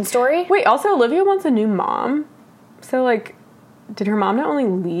origin story? Wait, also Olivia wants a new mom. So, like, did her mom not only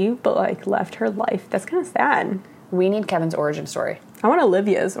leave, but, like, left her life? That's kind of sad. We need Kevin's origin story. I want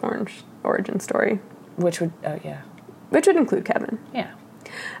Olivia's origin story. Which would include Kevin. Yeah.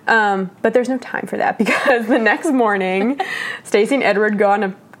 But there's no time for that because the next morning, Stacy and Edward go on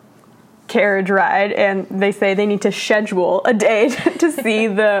a carriage ride, and they say they need to schedule a day to see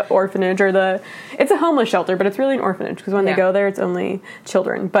the orphanage it's a homeless shelter, but it's really an orphanage because when they go there, it's only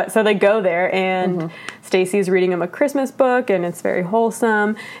children. But so they go there, and Stacy's reading them a Christmas book, and it's very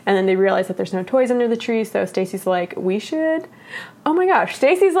wholesome. And then they realize that there's no toys under the tree, so Stacy's like, we should. Oh my gosh,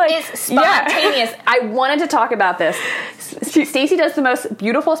 Stacy's like, it's spontaneous. Yeah. I wanted to talk about this. Stacy does the most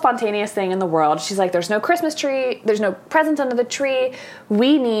beautiful, spontaneous thing in the world. She's like, there's no Christmas tree, there's no presents under the tree.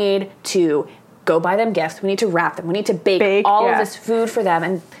 We need to go buy them gifts. We need to wrap them. We need to bake all of this food for them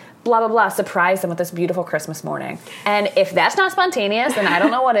and blah, blah, blah, surprise them with this beautiful Christmas morning. And if that's not spontaneous, then I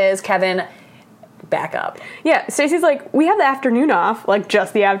don't know what is. Kevin, back up. Yeah, Stacy's like, we have the afternoon off, like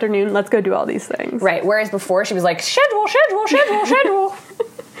just the afternoon. Let's go do all these things. Right, whereas before she was like, schedule.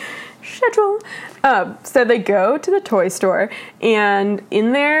 So they go to the toy store, and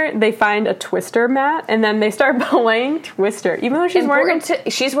in there they find a Twister mat, and then they start playing Twister, even though she's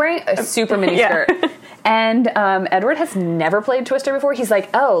wearing a super mini skirt. And Edward has never played Twister before. He's like,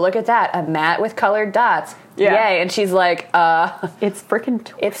 oh, look at that, a mat with colored dots. Yeah. Yay. And she's like, it's freaking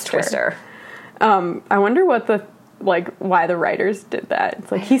Twister. It's Twister. I wonder why the writers did that.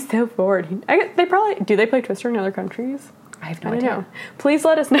 It's like, he's so bored. Do they play Twister in other countries? I have no idea. Know. Please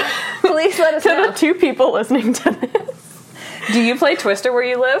let us know. Please let us know. To the two people listening to this. Do you play Twister where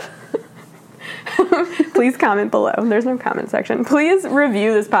you live? Please comment below. There's no comment section. Please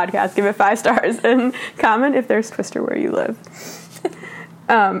review this podcast, give it 5 stars, and comment if there's Twister where you live.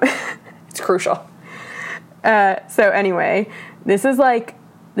 It's crucial. So anyway, this is like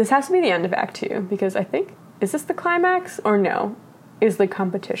this has to be the end of Act 2, because I think, is this the climax or no? Is the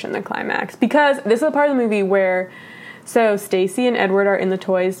competition the climax? Because this is the part of the movie where, so Stacy and Edward are in the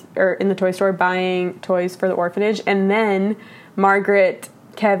toy store buying toys for the orphanage, and then Margaret,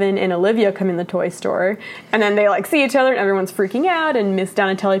 Kevin, and Olivia come in the toy store, and then they like see each other and everyone's freaking out, and Miss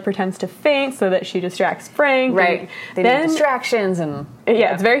Donatelli pretends to faint so that she distracts Frank. Right. They need distractions and...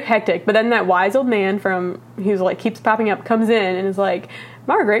 Yeah, it's very hectic. But then that wise old man who's like keeps popping up comes in and is like,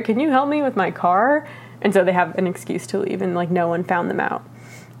 Margaret, can you help me with my car? And so they have an excuse to leave, and like no one found them out.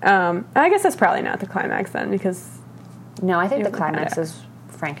 I guess that's probably not the climax then, because... No, I think the climax is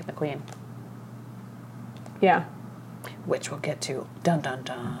Frank and the Queen. Yeah. Which we'll get to. Dun, dun,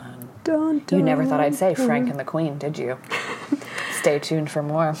 dun. Dun, dun. You never thought I'd say Frank and the Queen, did you? Stay tuned for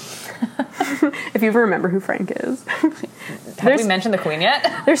more. If you ever remember who Frank is. Have we mentioned the Queen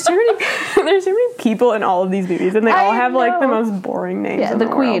yet? There's too many people in all of these movies, and they all have like the most boring names. Yeah, in the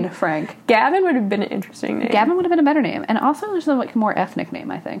Queen, world. Frank. Gavin would have been an interesting name. Gavin would have been a better name, and also there's a like more ethnic name,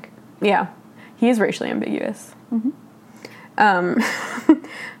 I think. Yeah, he is racially ambiguous. Mm-hmm.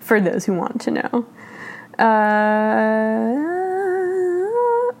 For those who want to know.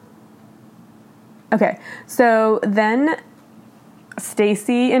 Okay, so then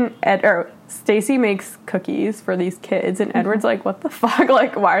Stacy makes cookies for these kids, and Edward's like, what the fuck?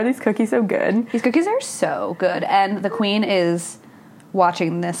 Like, why are these cookies so good? These cookies are so good, and the Queen is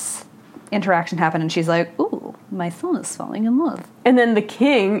watching this interaction happen, and she's like, ooh, my son is falling in love. And then the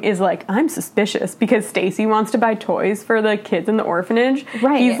king is like, I'm suspicious, because Stacy wants to buy toys for the kids in the orphanage.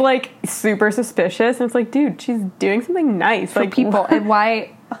 Right. He's like super suspicious, and it's like, dude, she's doing something nice. For like people. And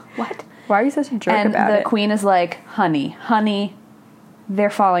why? What? Why are you such a jerk and about it? And the Queen is like, honey, they're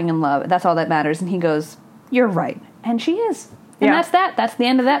falling in love. That's all that matters. And he goes, you're right. And she is. And that's that. That's the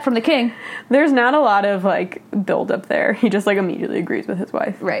end of that from the king. There's not a lot of, like, build up there. He just, like, immediately agrees with his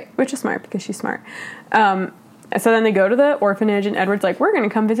wife. Right. Which is smart, because she's smart. So then they go to the orphanage, and Edward's like, we're going to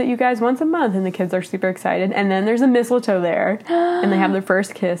come visit you guys once a month. And the kids are super excited. And then there's a mistletoe there. And they have their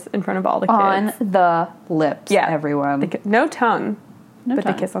first kiss in front of all the kids. On the lips, everyone. No tongue, but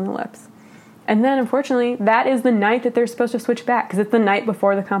they kiss on the lips. And then, unfortunately, that is the night that they're supposed to switch back, because it's the night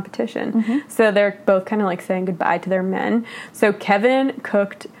before the competition. Mm-hmm. So they're both kind of like saying goodbye to their men. So Kevin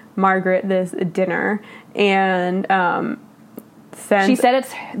cooked Margaret this dinner, and she said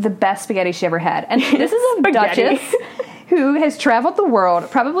it's the best spaghetti she ever had. And this is a Duchess who has traveled the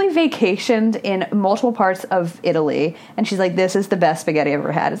world, probably vacationed in multiple parts of Italy, and she's like, this is the best spaghetti I've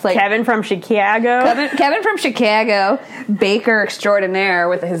ever had. It's like Kevin from Chicago. Kevin from Chicago, baker extraordinaire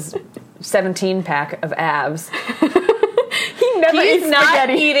with his 17-pack of abs. He's not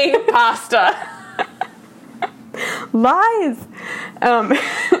eating pasta. Lies.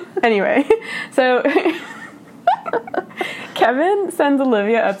 Anyway, so Kevin sends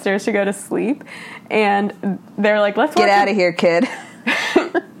Olivia upstairs to go to sleep, and they're like, let's get out of here, kid.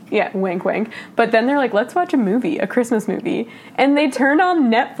 Yeah, wink, wink. But then they're like, let's watch a Christmas movie. And they turn on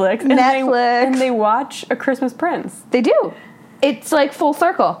Netflix. And they watch A Christmas Prince. They do. It's like full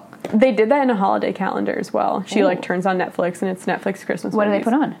circle. They did that in a holiday calendar as well. She like turns on Netflix, and it's Netflix Christmas What movies. do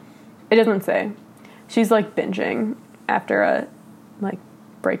they put on? It doesn't say. She's like binging after a like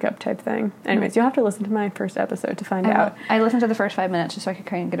breakup type thing. Anyways, you'll have to listen to my first episode to find out. I listened to the first 5 minutes just so I could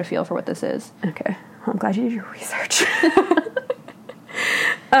kind of get a feel for what this is. Okay. Well, I'm glad you did your research.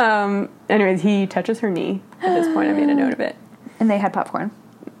 Anyways, he touches her knee. At this point, I made a note of it. And they had popcorn.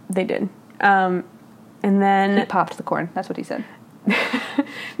 They did. And then he popped the corn. That's what he said.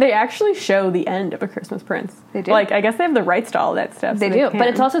 They actually show the end of A Christmas Prince. They do. Like, I guess they have the rights to all that stuff. They do. But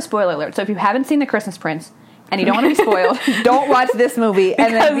it's also spoiler alert. So if you haven't seen The Christmas Prince and you don't want to be spoiled, don't watch this movie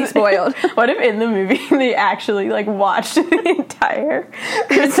and then be spoiled. What if in the movie they actually like watched the entire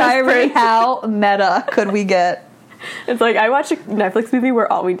Christmas Prince? How meta could we get? It's like I watched a Netflix movie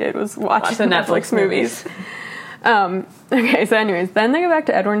where all we did was watch the Netflix movies. Okay, so anyways, then they go back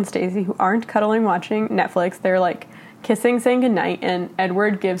to Edward and Stacy, who aren't cuddling watching Netflix. They're like kissing, saying goodnight, and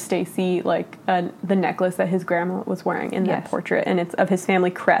Edward gives Stacy like the necklace that his grandma was wearing in that portrait, and it's of his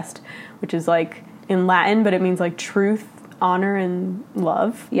family crest, which is like in Latin, but it means like truth, honor, and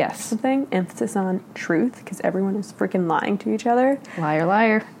love. Yes. Something. Emphasis on truth, because everyone is freaking lying to each other. Liar,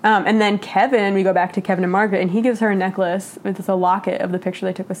 liar. And then Kevin, we go back to Kevin and Margaret, and he gives her a necklace with a locket of the picture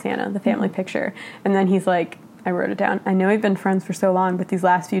they took with Santa, the family picture. And then he's like, I wrote it down, I know we've been friends for so long, but these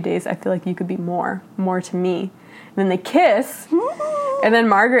last few days I feel like you could be more to me. And then they kiss, and then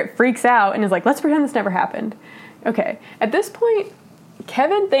Margaret freaks out and is like, let's pretend this never happened. Okay, at this point,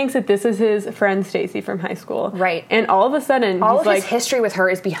 Kevin thinks that this is his friend Stacy from high school. Right. And all of a sudden, all he's of his history with her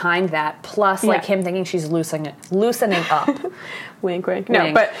is behind that, plus like him thinking she's loosening up. Wink, wink.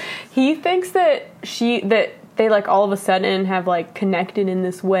 No, but he thinks that they like all of a sudden have like connected in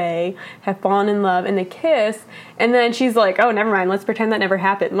this way, have fallen in love, and they kiss, and then she's like, oh, never mind, let's pretend that never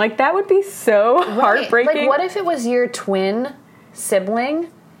happened. Like, that would be so heartbreaking. Like, what if it was your twin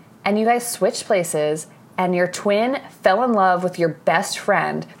sibling and you guys switched places and your twin fell in love with your best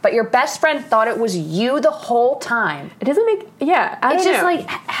friend, but your best friend thought it was you the whole time? It doesn't make, I don't know. Like,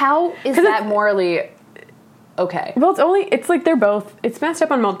 how is that morally okay? Well, it's like it's messed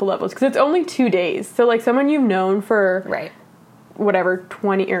up on multiple levels, because it's only 2 days. So, like, someone you've known for, whatever,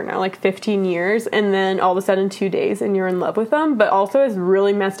 15 years, and then all of a sudden 2 days and you're in love with them, but also is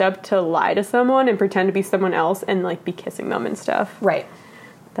really messed up to lie to someone and pretend to be someone else and, like, be kissing them and stuff. Right.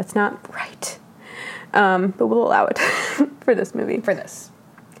 That's not right. But we'll allow it for this movie. For this.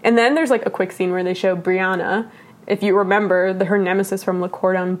 And then there's, like, a quick scene where they show Brianna. If you remember, her nemesis from Le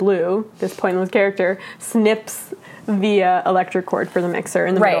Cordon Bleu, this pointless character, snips the electric cord for the mixer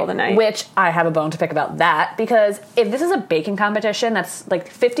in the middle of the night. Which, I have a bone to pick about that, because if this is a baking competition, that's,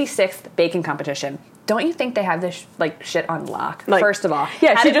 like, 56th baking competition, don't you think they have this, like, shit on lock? Like, first of all.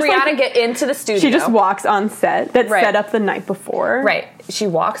 Yeah, how did Brianna get into the studio? She just walks on set. That's set up the night before. Right. She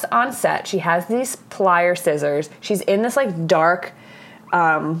walks on set. She has these plier scissors. She's in this, like, dark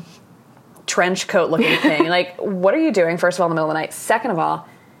trench coat looking thing. Like, what are you doing, first of all, in the middle of the night? Second of all,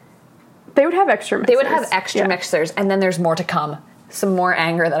 they would have extra mixers. They would have extra mixers, and then there's more to come. Some more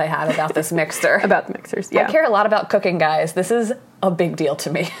anger that I have about this mixer. About the mixers, yeah. I care a lot about cooking, guys. This is a big deal to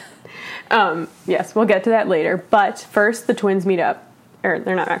me. Yes, we'll get to that later. But first, the twins meet up. Or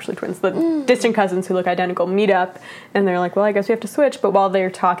they're not actually twins. The distant cousins who look identical meet up, and they're like, well, I guess we have to switch. But while they're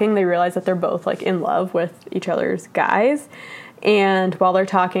talking, they realize that they're both, like, in love with each other's guys. And while they're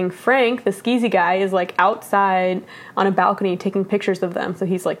talking, Frank, the skeezy guy, is, like, outside on a balcony taking pictures of them. So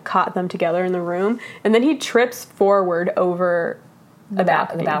he's, like, caught them together in the room. And then he trips forward over the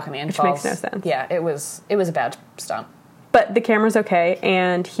balcony and which falls. Makes no sense. Yeah, it was a bad stunt. But the camera's okay,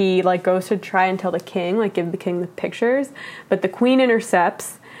 and he, like, goes to try and tell the king, like, give the king the pictures. But the queen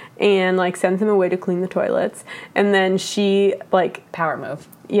intercepts and, like, sends him away to clean the toilets. And then she, like... Power move.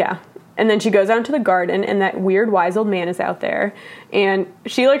 Yeah. And then she goes out into the garden, and that weird wise old man is out there. And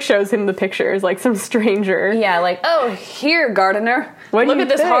she, like, shows him the pictures, like some stranger. Yeah, like, oh, here, gardener. Look at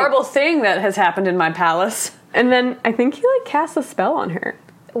this horrible thing that has happened in my palace. And then I think he, like, casts a spell on her.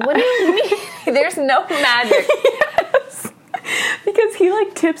 What do you mean? There's no magic. Yes. Because he,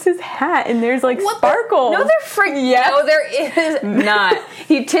 like, tips his hat, and there's, like, sparkles. No, there is not.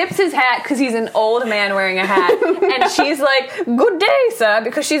 He tips his hat because he's an old man wearing a hat, and she's like, good day, sir,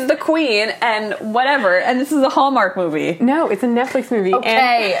 because she's the queen, and whatever. And this is a Hallmark movie. No, it's a Netflix movie.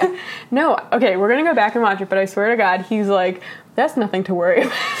 Okay. And, we're gonna go back and watch it, but I swear to God, he's like, that's nothing to worry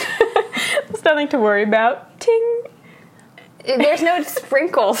about. That's nothing to worry about. Ting. There's no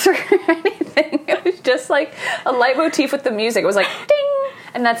sprinkles or anything. It was just like a leitmotif with the music. It was like ding,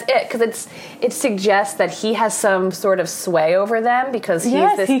 and that's it. Because it suggests that he has some sort of sway over them because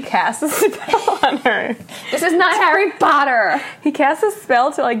he casts a spell on her. This is not Harry Potter. He casts a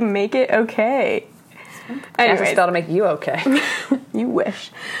spell to, like, make it okay. Casts a spell to make you okay. You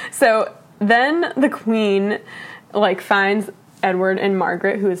wish. So then the queen, like, finds Edward and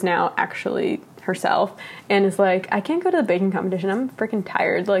Margaret, who is now actually herself, and is like, I can't go to the baking competition. I'm freaking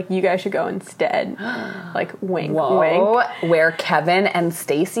tired. Like, you guys should go instead. Like, wink, wink. Where Kevin and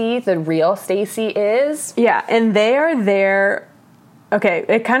Stacy, the real Stacy, is. Yeah, and they are there. Okay,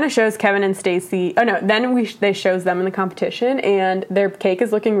 it kind of shows Kevin and Stacy. Oh no, then they shows them in the competition, and their cake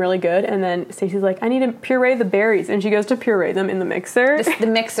is looking really good. And then Stacy's like, I need to puree the berries, and she goes to puree them in the mixer. The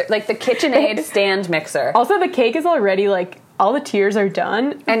mixer, like the KitchenAid stand mixer. Also, the cake is already, like, all the tiers are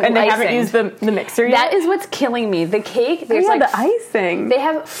done, and they haven't used the mixer yet. That is what's killing me. The cake, there's like the icing. They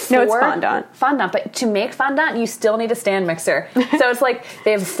have four. No, it's fondant. Fondant, but to make fondant, you still need a stand mixer. So it's like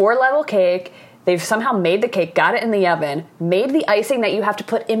they have a 4-level cake. They've somehow made the cake, got it in the oven, made the icing that you have to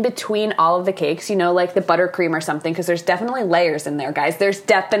put in between all of the cakes, you know, like the buttercream or something, because there's definitely layers in there, guys. There's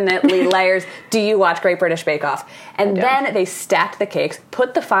definitely layers. Do you watch Great British Bake Off? And then they stacked the cakes,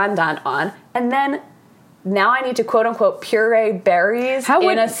 put the fondant on, and then now I need to quote-unquote puree berries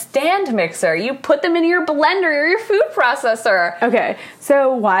in a stand mixer. You put them in your blender or your food processor. Okay,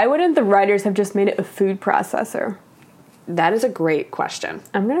 so why wouldn't the writers have just made it a food processor? That is a great question.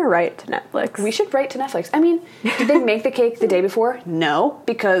 I'm going to write to Netflix. We should write to Netflix. I mean, did they make the cake the day before? No,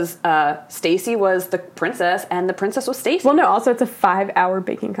 because Stacy was the princess and the princess was Stacy. Well, no, also it's a 5-hour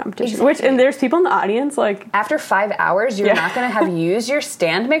baking competition. Exactly. And there's people in the audience like... After 5 hours, you're not going to have used your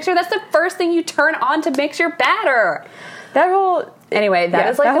stand mixer? That's the first thing you turn on to mix your batter. That whole... Anyway, that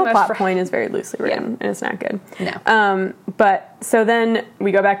is like that the whole most... plot point is very loosely written, and it's not good. No. But, so then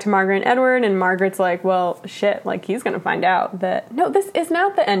we go back to Margaret and Edward, and Margaret's like, well, shit, like, he's gonna find out that... No, this is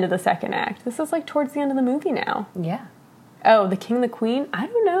not the end of the second act. This is, like, towards the end of the movie now. Yeah. Oh, the king and the queen? I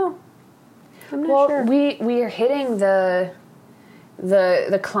don't know. I'm not sure. We are hitting the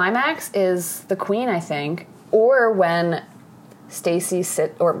climax is the queen, I think, or when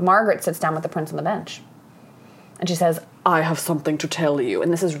Margaret sits down with the prince on the bench. And she says, I have something to tell you.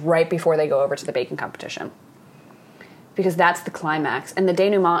 And this is right before they go over to the baking competition. Because that's the climax. And the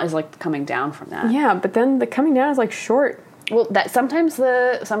denouement is, like, coming down from that. Yeah, but then the coming down is, like, short. Well, that sometimes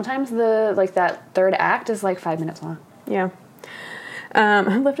the like, that third act is, like, 5 minutes long. Yeah.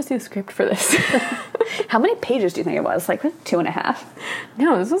 I'd love to see the script for this. How many pages do you think it was? Like 2.5?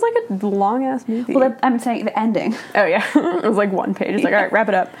 No, this was, like, a long-ass movie. Well, I'm saying the ending. Oh, yeah. It was, like, 1 page. It's like, all right, wrap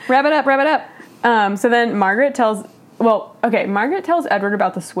it up. Wrap it up. So then Margaret tells Edward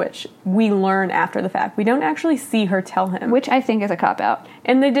about the switch. We learn after the fact. We don't actually see her tell him. Which I think is a cop-out.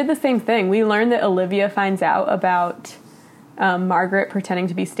 And they did the same thing. We learned that Olivia finds out about Margaret pretending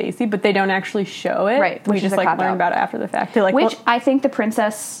to be Stacy, but they don't actually show it. Right. We just, like, learn about it after the fact. They're like, I think the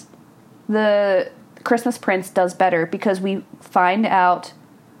Christmas prince does better, because we find out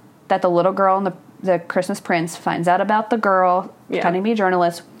that the little girl and the Christmas prince finds out about the girl pretending to be a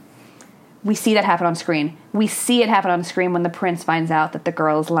journalist. We see that happen on screen. We see it happen on screen when the prince finds out that the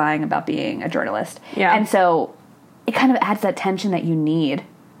girl is lying about being a journalist. Yeah. And so it kind of adds that tension that you need.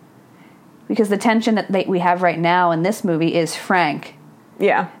 Because the tension that we have right now in this movie is Frank.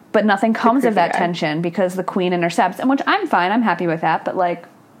 Yeah. But nothing comes of that tension because the queen intercepts. And which I'm fine. I'm happy with that. But, like...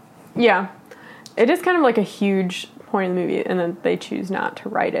 Yeah. It is kind of like a huge point in the movie, and then they choose not to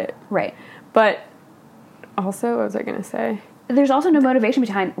write it. Right. But also, what was I going to say? There's also no motivation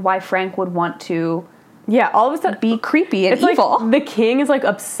behind why Frank would want to all of a sudden be creepy and evil. Like the king is, like,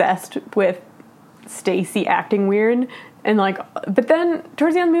 obsessed with Stacy acting weird, and, like, but then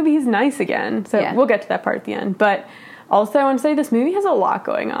towards the end of the movie he's nice again. So we'll get to that part at the end. But also I want to say this movie has a lot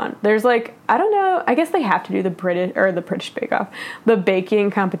going on. There's, like, I don't know, I guess they have to do the British Bake Off. The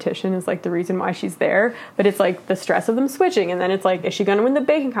baking competition is, like, the reason why she's there, but it's, like, the stress of them switching, and then it's, like, is she going to win the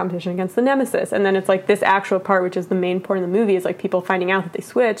baking competition against the nemesis? And then it's, like, this actual part, which is the main part of the movie, is, like, people finding out that they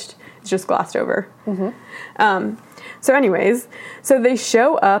switched. It's just glossed over. Mm-hmm. So anyways, so they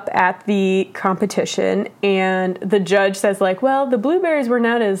show up at the competition, and the judge says, like, well, the blueberries were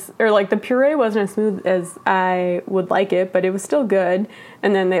not as, or, like, the puree wasn't as smooth as I would like it, but it was still good.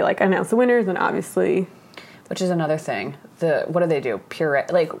 And then they, like, announce the winners, and obviously... Which is another thing. What do they do? Puree,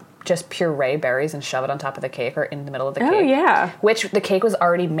 like, just puree berries and shove it on top of the cake or in the middle of the cake. Oh, yeah. Which the cake was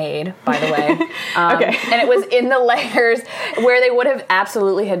already made, by the way. Okay. And it was in the layers where they would have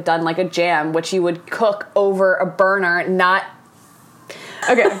absolutely had done, like, a jam, which you would cook over a burner, not...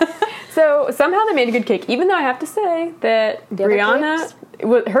 Okay. So somehow they made a good cake, even though I have to say that Brianna...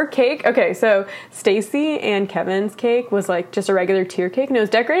 Her cake, okay, so Stacy and Kevin's cake was, like, just a regular tier cake, and it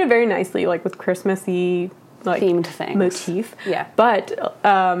was decorated very nicely, like, with Christmassy, like, themed things, motif. Yeah. But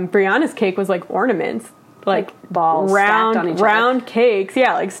Brianna's cake was, like, ornaments, like balls round, stacked on each round other. Cakes,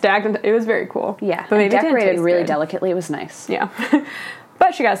 yeah, like stacked. It was very cool. Yeah, but maybe decorated really good. delicately. It was nice. Yeah,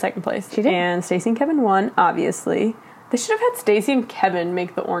 but she got second place. She did, and Stacy and Kevin won. Obviously, they should have had Stacy and Kevin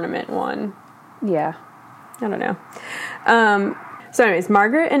make the ornament one. Yeah, I don't know. So anyways,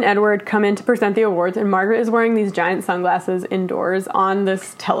 Margaret and Edward come in to present the awards, and Margaret is wearing these giant sunglasses indoors on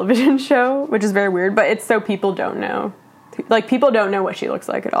this television show, which is very weird, but it's so people don't know. Like, people don't know what she looks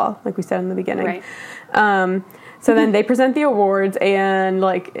like at all, like we said in the beginning. Right. So then they present the awards, and,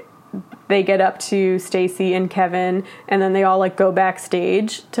 like, they get up to Stacy and Kevin, and then they all, like, go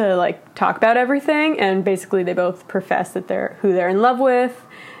backstage to, like, talk about everything, and basically they both profess that who they're in love with.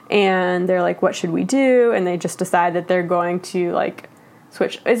 And they're like, what should we do? And they just decide that they're going to, like,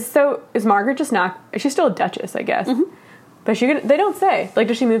 switch. Is Margaret just not... She's still a duchess, I guess. Mm-hmm. But they don't say. Like,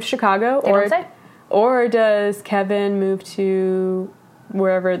 does she move to Chicago? They don't say. Or does Kevin move to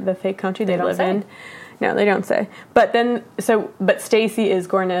wherever the fake country they live in? No, they don't say. But Stacy is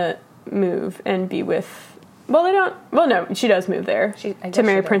going to move and be with... Well, they don't... Well, no, she does move there to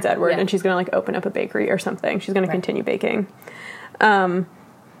marry Prince Edward, and she's going to, like, open up a bakery or something. She's going to continue baking.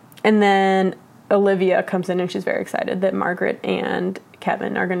 And then Olivia comes in, and she's very excited that Margaret and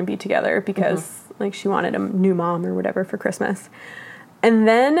Kevin are going to be together because, Like, she wanted a new mom or whatever for Christmas. And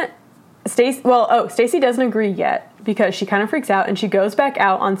then Stacy doesn't agree yet because she kind of freaks out and she goes back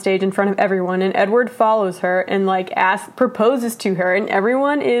out on stage in front of everyone, and Edward follows her and like proposes to her, and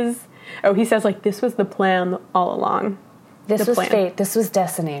everyone is he says like, this was the plan all along. This was fate. This was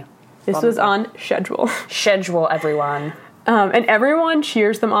destiny. This was on schedule. Schedule, everyone. And everyone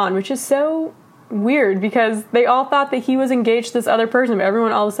cheers them on, which is so weird because they all thought that he was engaged to this other person, but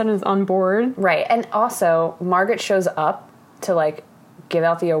everyone all of a sudden is on board. Right. And also, Margaret shows up to like give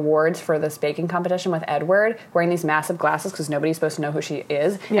out the awards for this baking competition with Edward, wearing these massive glasses because nobody's supposed to know who she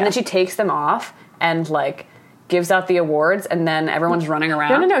is. Yeah. And then she takes them off and like gives out the awards, and then everyone's running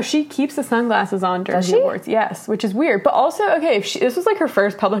around. No. She keeps the sunglasses on during the awards. Yes, which is weird. But also, okay, if this was like her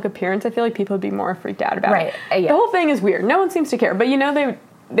first public appearance, I feel like people would be more freaked out about it. Yeah. The whole thing is weird. No one seems to care. But you know,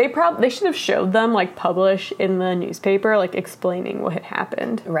 they should have showed them like publish in the newspaper, like explaining what had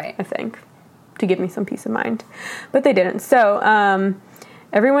happened. Right. I think, to give me some peace of mind. But they didn't. So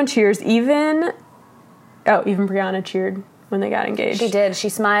everyone cheers. Even Brianna cheered when they got engaged. She did. She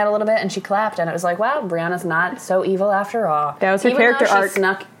smiled a little bit and she clapped, and it was like, wow, Brianna's not so evil after all. That was her character arc. She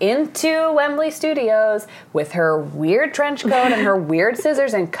snuck into Wembley Studios with her weird trench coat and her weird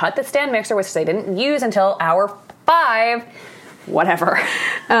scissors and cut the stand mixer, which they didn't use until hour 5. Whatever.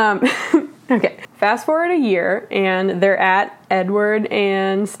 Okay. Fast forward a year, and they're at Edward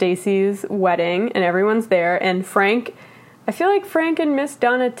and Stacy's wedding, and everyone's there, and I feel like Frank and Miss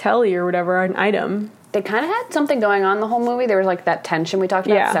Donatelli or whatever are an item. They kind of had something going on the whole movie. There was like that tension we talked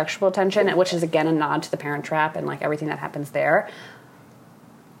about, sexual tension, which is again a nod to the Parent Trap and like everything that happens there.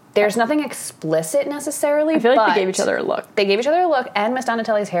 There's nothing explicit necessarily. I feel like they gave each other a look. They gave each other a look, and Miss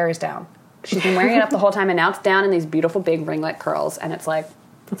Donatelli's hair is down. She's been wearing it up the whole time, and now it's down in these beautiful big ringlet curls, and it's like...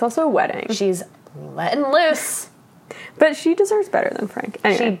 It's also a wedding. She's letting loose. But she deserves better than Frank.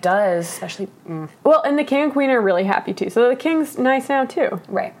 Anyway. She does, especially... Well, and the king and queen are really happy, too. So the king's nice now, too.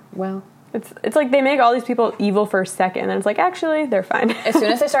 Right. Well... It's like they make all these people evil for a second, and it's like, actually, they're fine. As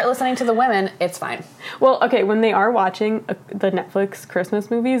soon as they start listening to the women, it's fine. Well, okay, when they are watching the Netflix Christmas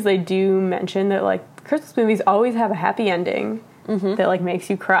movies, they do mention that, like, Christmas movies always have a happy ending that, like, makes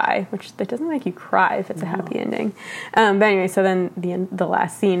you cry, which that doesn't make you cry if it's a happy ending. But anyway, so then the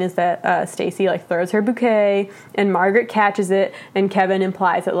last scene is that Stacy, like, throws her bouquet, and Margaret catches it, and Kevin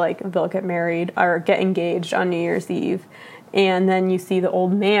implies that, like, they'll get married or get engaged on New Year's Eve. And then you see the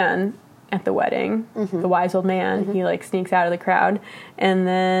old man at the wedding, the wise old man. He like sneaks out of the crowd, and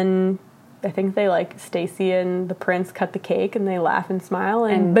then I think they like Stacy and the prince cut the cake, and they laugh and smile,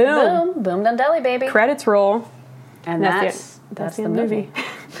 and boom done deli, baby. Credits roll, and that's the movie.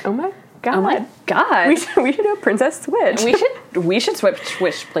 Oh my god! Oh my god! We should do a princess switch. We should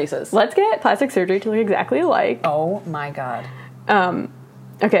switch places. Let's get plastic surgery to look exactly alike. Oh my god.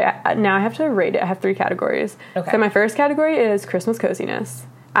 Okay, now I have to rate it. I have 3 categories. Okay. So my first category is Christmas coziness.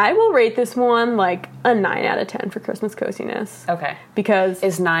 I will rate this one like a 9 out of 10 for Christmas coziness. Okay. Because...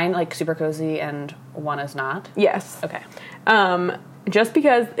 Is 9 like super cozy and 1 is not? Yes. Okay. Just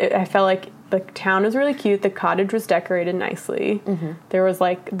because I felt like the town was really cute. The cottage was decorated nicely. There was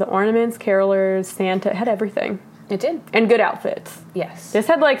like the ornaments, carolers, Santa. It had everything. It did. And good outfits. Yes. This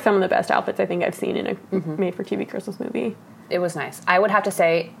had like some of the best outfits I think I've seen in a made-for-TV Christmas movie. It was nice. I would have to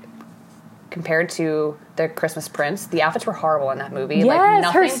say... Compared to the Christmas Prince, the outfits were horrible in that movie. Yes,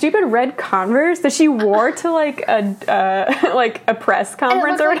 like her stupid red Converse that she wore to like a press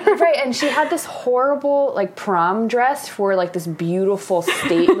conference or whatever. Right, and she had this horrible like prom dress for like this beautiful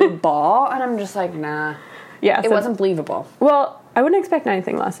stately ball, and I'm just like, nah. Yeah, it wasn't believable. Well, I wouldn't expect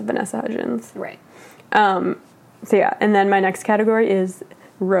anything less of Vanessa Hudgens. Right. So yeah, and then my next category is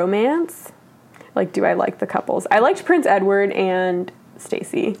romance. Like, do I like the couples? I liked Prince Edward and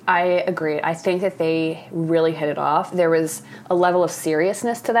Stacy. I agree. I think that they really hit it off. There was a level of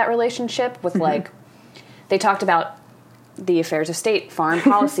seriousness to that relationship with like, they talked about the affairs of state, foreign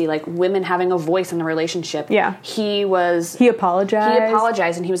policy, like women having a voice in the relationship. Yeah. He apologized. He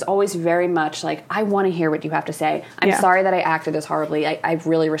apologized, and he was always very much like, I want to hear what you have to say. I'm sorry that I acted this horribly. I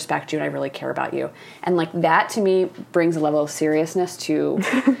really respect you and I really care about you. And like that to me brings a level of seriousness to...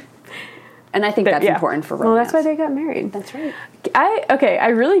 And I think that's important for romance. Well, that's why they got married. That's right. I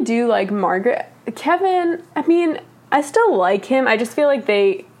really do like Margaret. Kevin, I mean, I still like him. I just feel like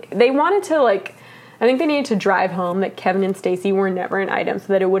they wanted to, like, I think they needed to drive home that Kevin and Stacy were never an item so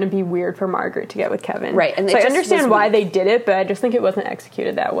that it wouldn't be weird for Margaret to get with Kevin. Right. And so I understand why they did it, but I just think it wasn't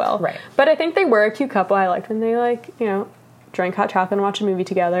executed that well. Right. But I think they were a cute couple. I liked when they, like, you know, drank hot chocolate and watched a movie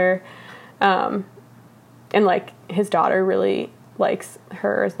together. And, like, his daughter really... likes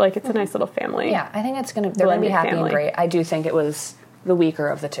her. Like, it's a nice little family. Yeah, I think they're gonna be happy and great. I do think it was the weaker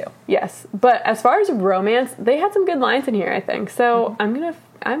of the two. Yes, but as far as romance, they had some good lines in here, I think. So I'm gonna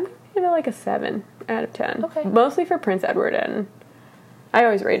give it like a 7 out of 10. Okay. Mostly for Prince Edward, and I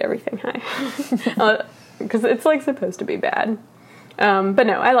always rate everything high because it's like supposed to be bad. But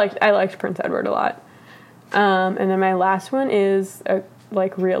no, I liked Prince Edward a lot. And then my last one is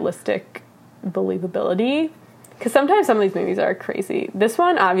like realistic believability. Because sometimes some of these movies are crazy. This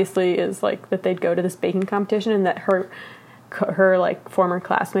one obviously is like that they'd go to this baking competition and that her like former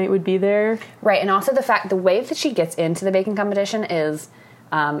classmate would be there. Right, and also the way that she gets into the baking competition is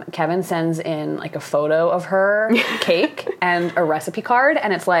Kevin sends in like a photo of her cake and a recipe card,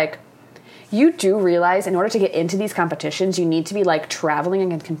 and it's like, you do realize in order to get into these competitions, you need to be like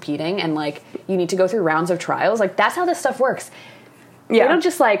traveling and competing, and like you need to go through rounds of trials. Like that's how this stuff works. Yeah. They don't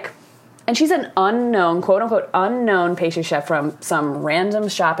just like, and she's an unknown, quote unquote, unknown pastry chef from some random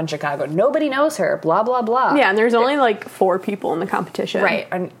shop in Chicago. Nobody knows her, blah, blah, blah. Yeah, and there's only like 4 people in the competition. Right,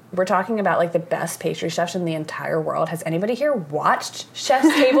 and we're talking about like the best pastry chefs in the entire world. Has anybody here watched Chef's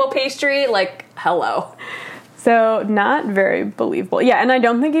Table Pastry? Like, hello. So, not very believable. Yeah, and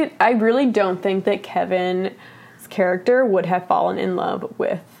I really don't think that Kevin's character would have fallen in love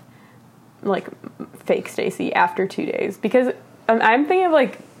with like fake Stacy after 2 days. Because I'm thinking of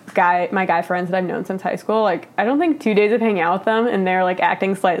like my guy friends that I've known since high school. Like, I don't think 2 days of hanging out with them and they're like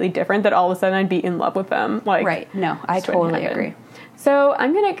acting slightly different that all of a sudden I'd be in love with them. Like, right. No, I totally agree. So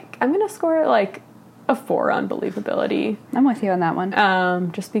I'm gonna score it like a 4 on believability. I'm with you on that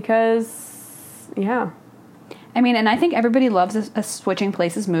one. Just because, yeah. I mean, and I think everybody loves a Switching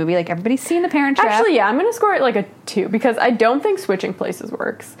Places movie. Like, everybody's seen The Parent Trap. Actually, yeah, I'm going to score it like a 2 because I don't think Switching Places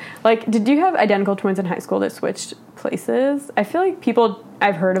works. Like, did you have identical twins in high school that switched places? I feel like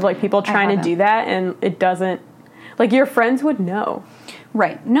I've heard of like people trying to do that and it doesn't, like your friends would know.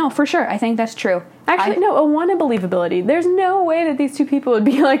 Right. No, for sure. I think that's true. Actually, no, a 1 in believability. There's no way that these two people would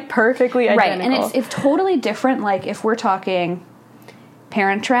be like perfectly identical. Right, and it's totally different. Like, if we're talking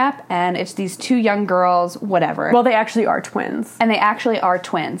Parent Trap and it's these 2 young girls, whatever. Well, they actually are twins. And they actually are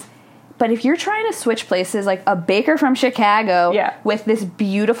twins. But if you're trying to switch places, like a baker from Chicago with this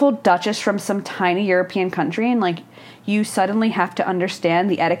beautiful duchess from some tiny European country, and like you suddenly have to understand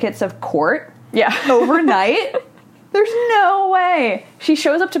the etiquettes of court overnight, there's no way. She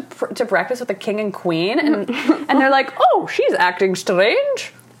shows up to breakfast with the king and queen, and they're like, oh, she's acting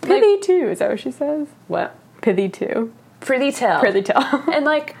strange. Pithy like, too, is that what she says? What? Pithy too. Pretty tell. And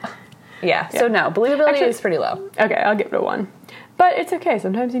like, so no, believability is pretty low. Okay, I'll give it a 1. But it's okay.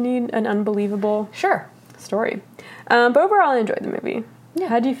 Sometimes you need an unbelievable story. But overall, I enjoyed the movie. Yeah.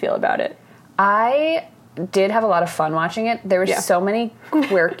 How do you feel about it? I did have a lot of fun watching it. There were so many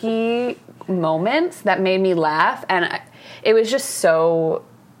quirky moments that made me laugh, and it was just so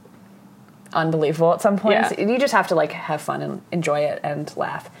unbelievable at some points. You just have to like have fun and enjoy it and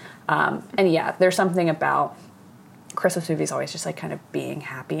laugh. And yeah, there's something about Christmas movies always just like kind of being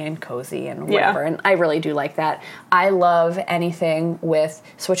happy and cozy and whatever, and I really do like that. I love anything with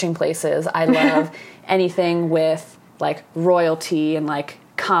switching places. I love anything with like royalty and like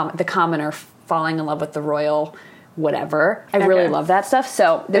the commoner falling in love with the royal whatever. I really love that stuff.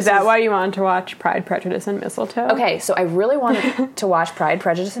 So is that why you wanted to watch Pride, Prejudice, and Mistletoe? Okay, so I really wanted to watch Pride,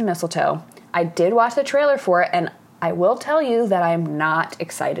 Prejudice, and Mistletoe. I did watch the trailer for it, and I will tell you that I'm not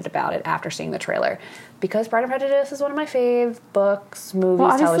excited about it after seeing the trailer. Because Pride and Prejudice is one of my fave books,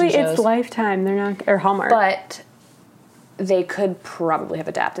 movies, television shows. It's Lifetime. They're not, or Hallmark. But they could probably have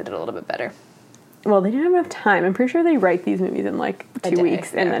adapted it a little bit better. Well, they didn't have enough time. I'm pretty sure they write these movies in like 2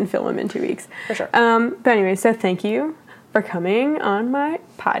 weeks and then film them in 2 weeks. For sure. But anyway, so thank you for coming on my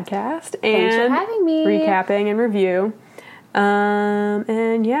podcast and thanks for having me. Recapping and review.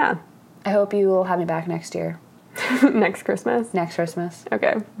 And yeah. I hope you will have me back next year. Next Christmas? Next Christmas.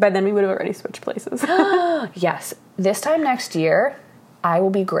 Okay. By then we would have already switched places. Yes. This time next year, I will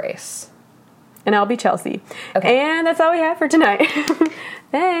be Grace. And I'll be Chelsea. Okay. And that's all we have for tonight.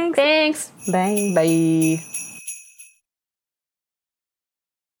 Thanks. Thanks. Bye. Bye.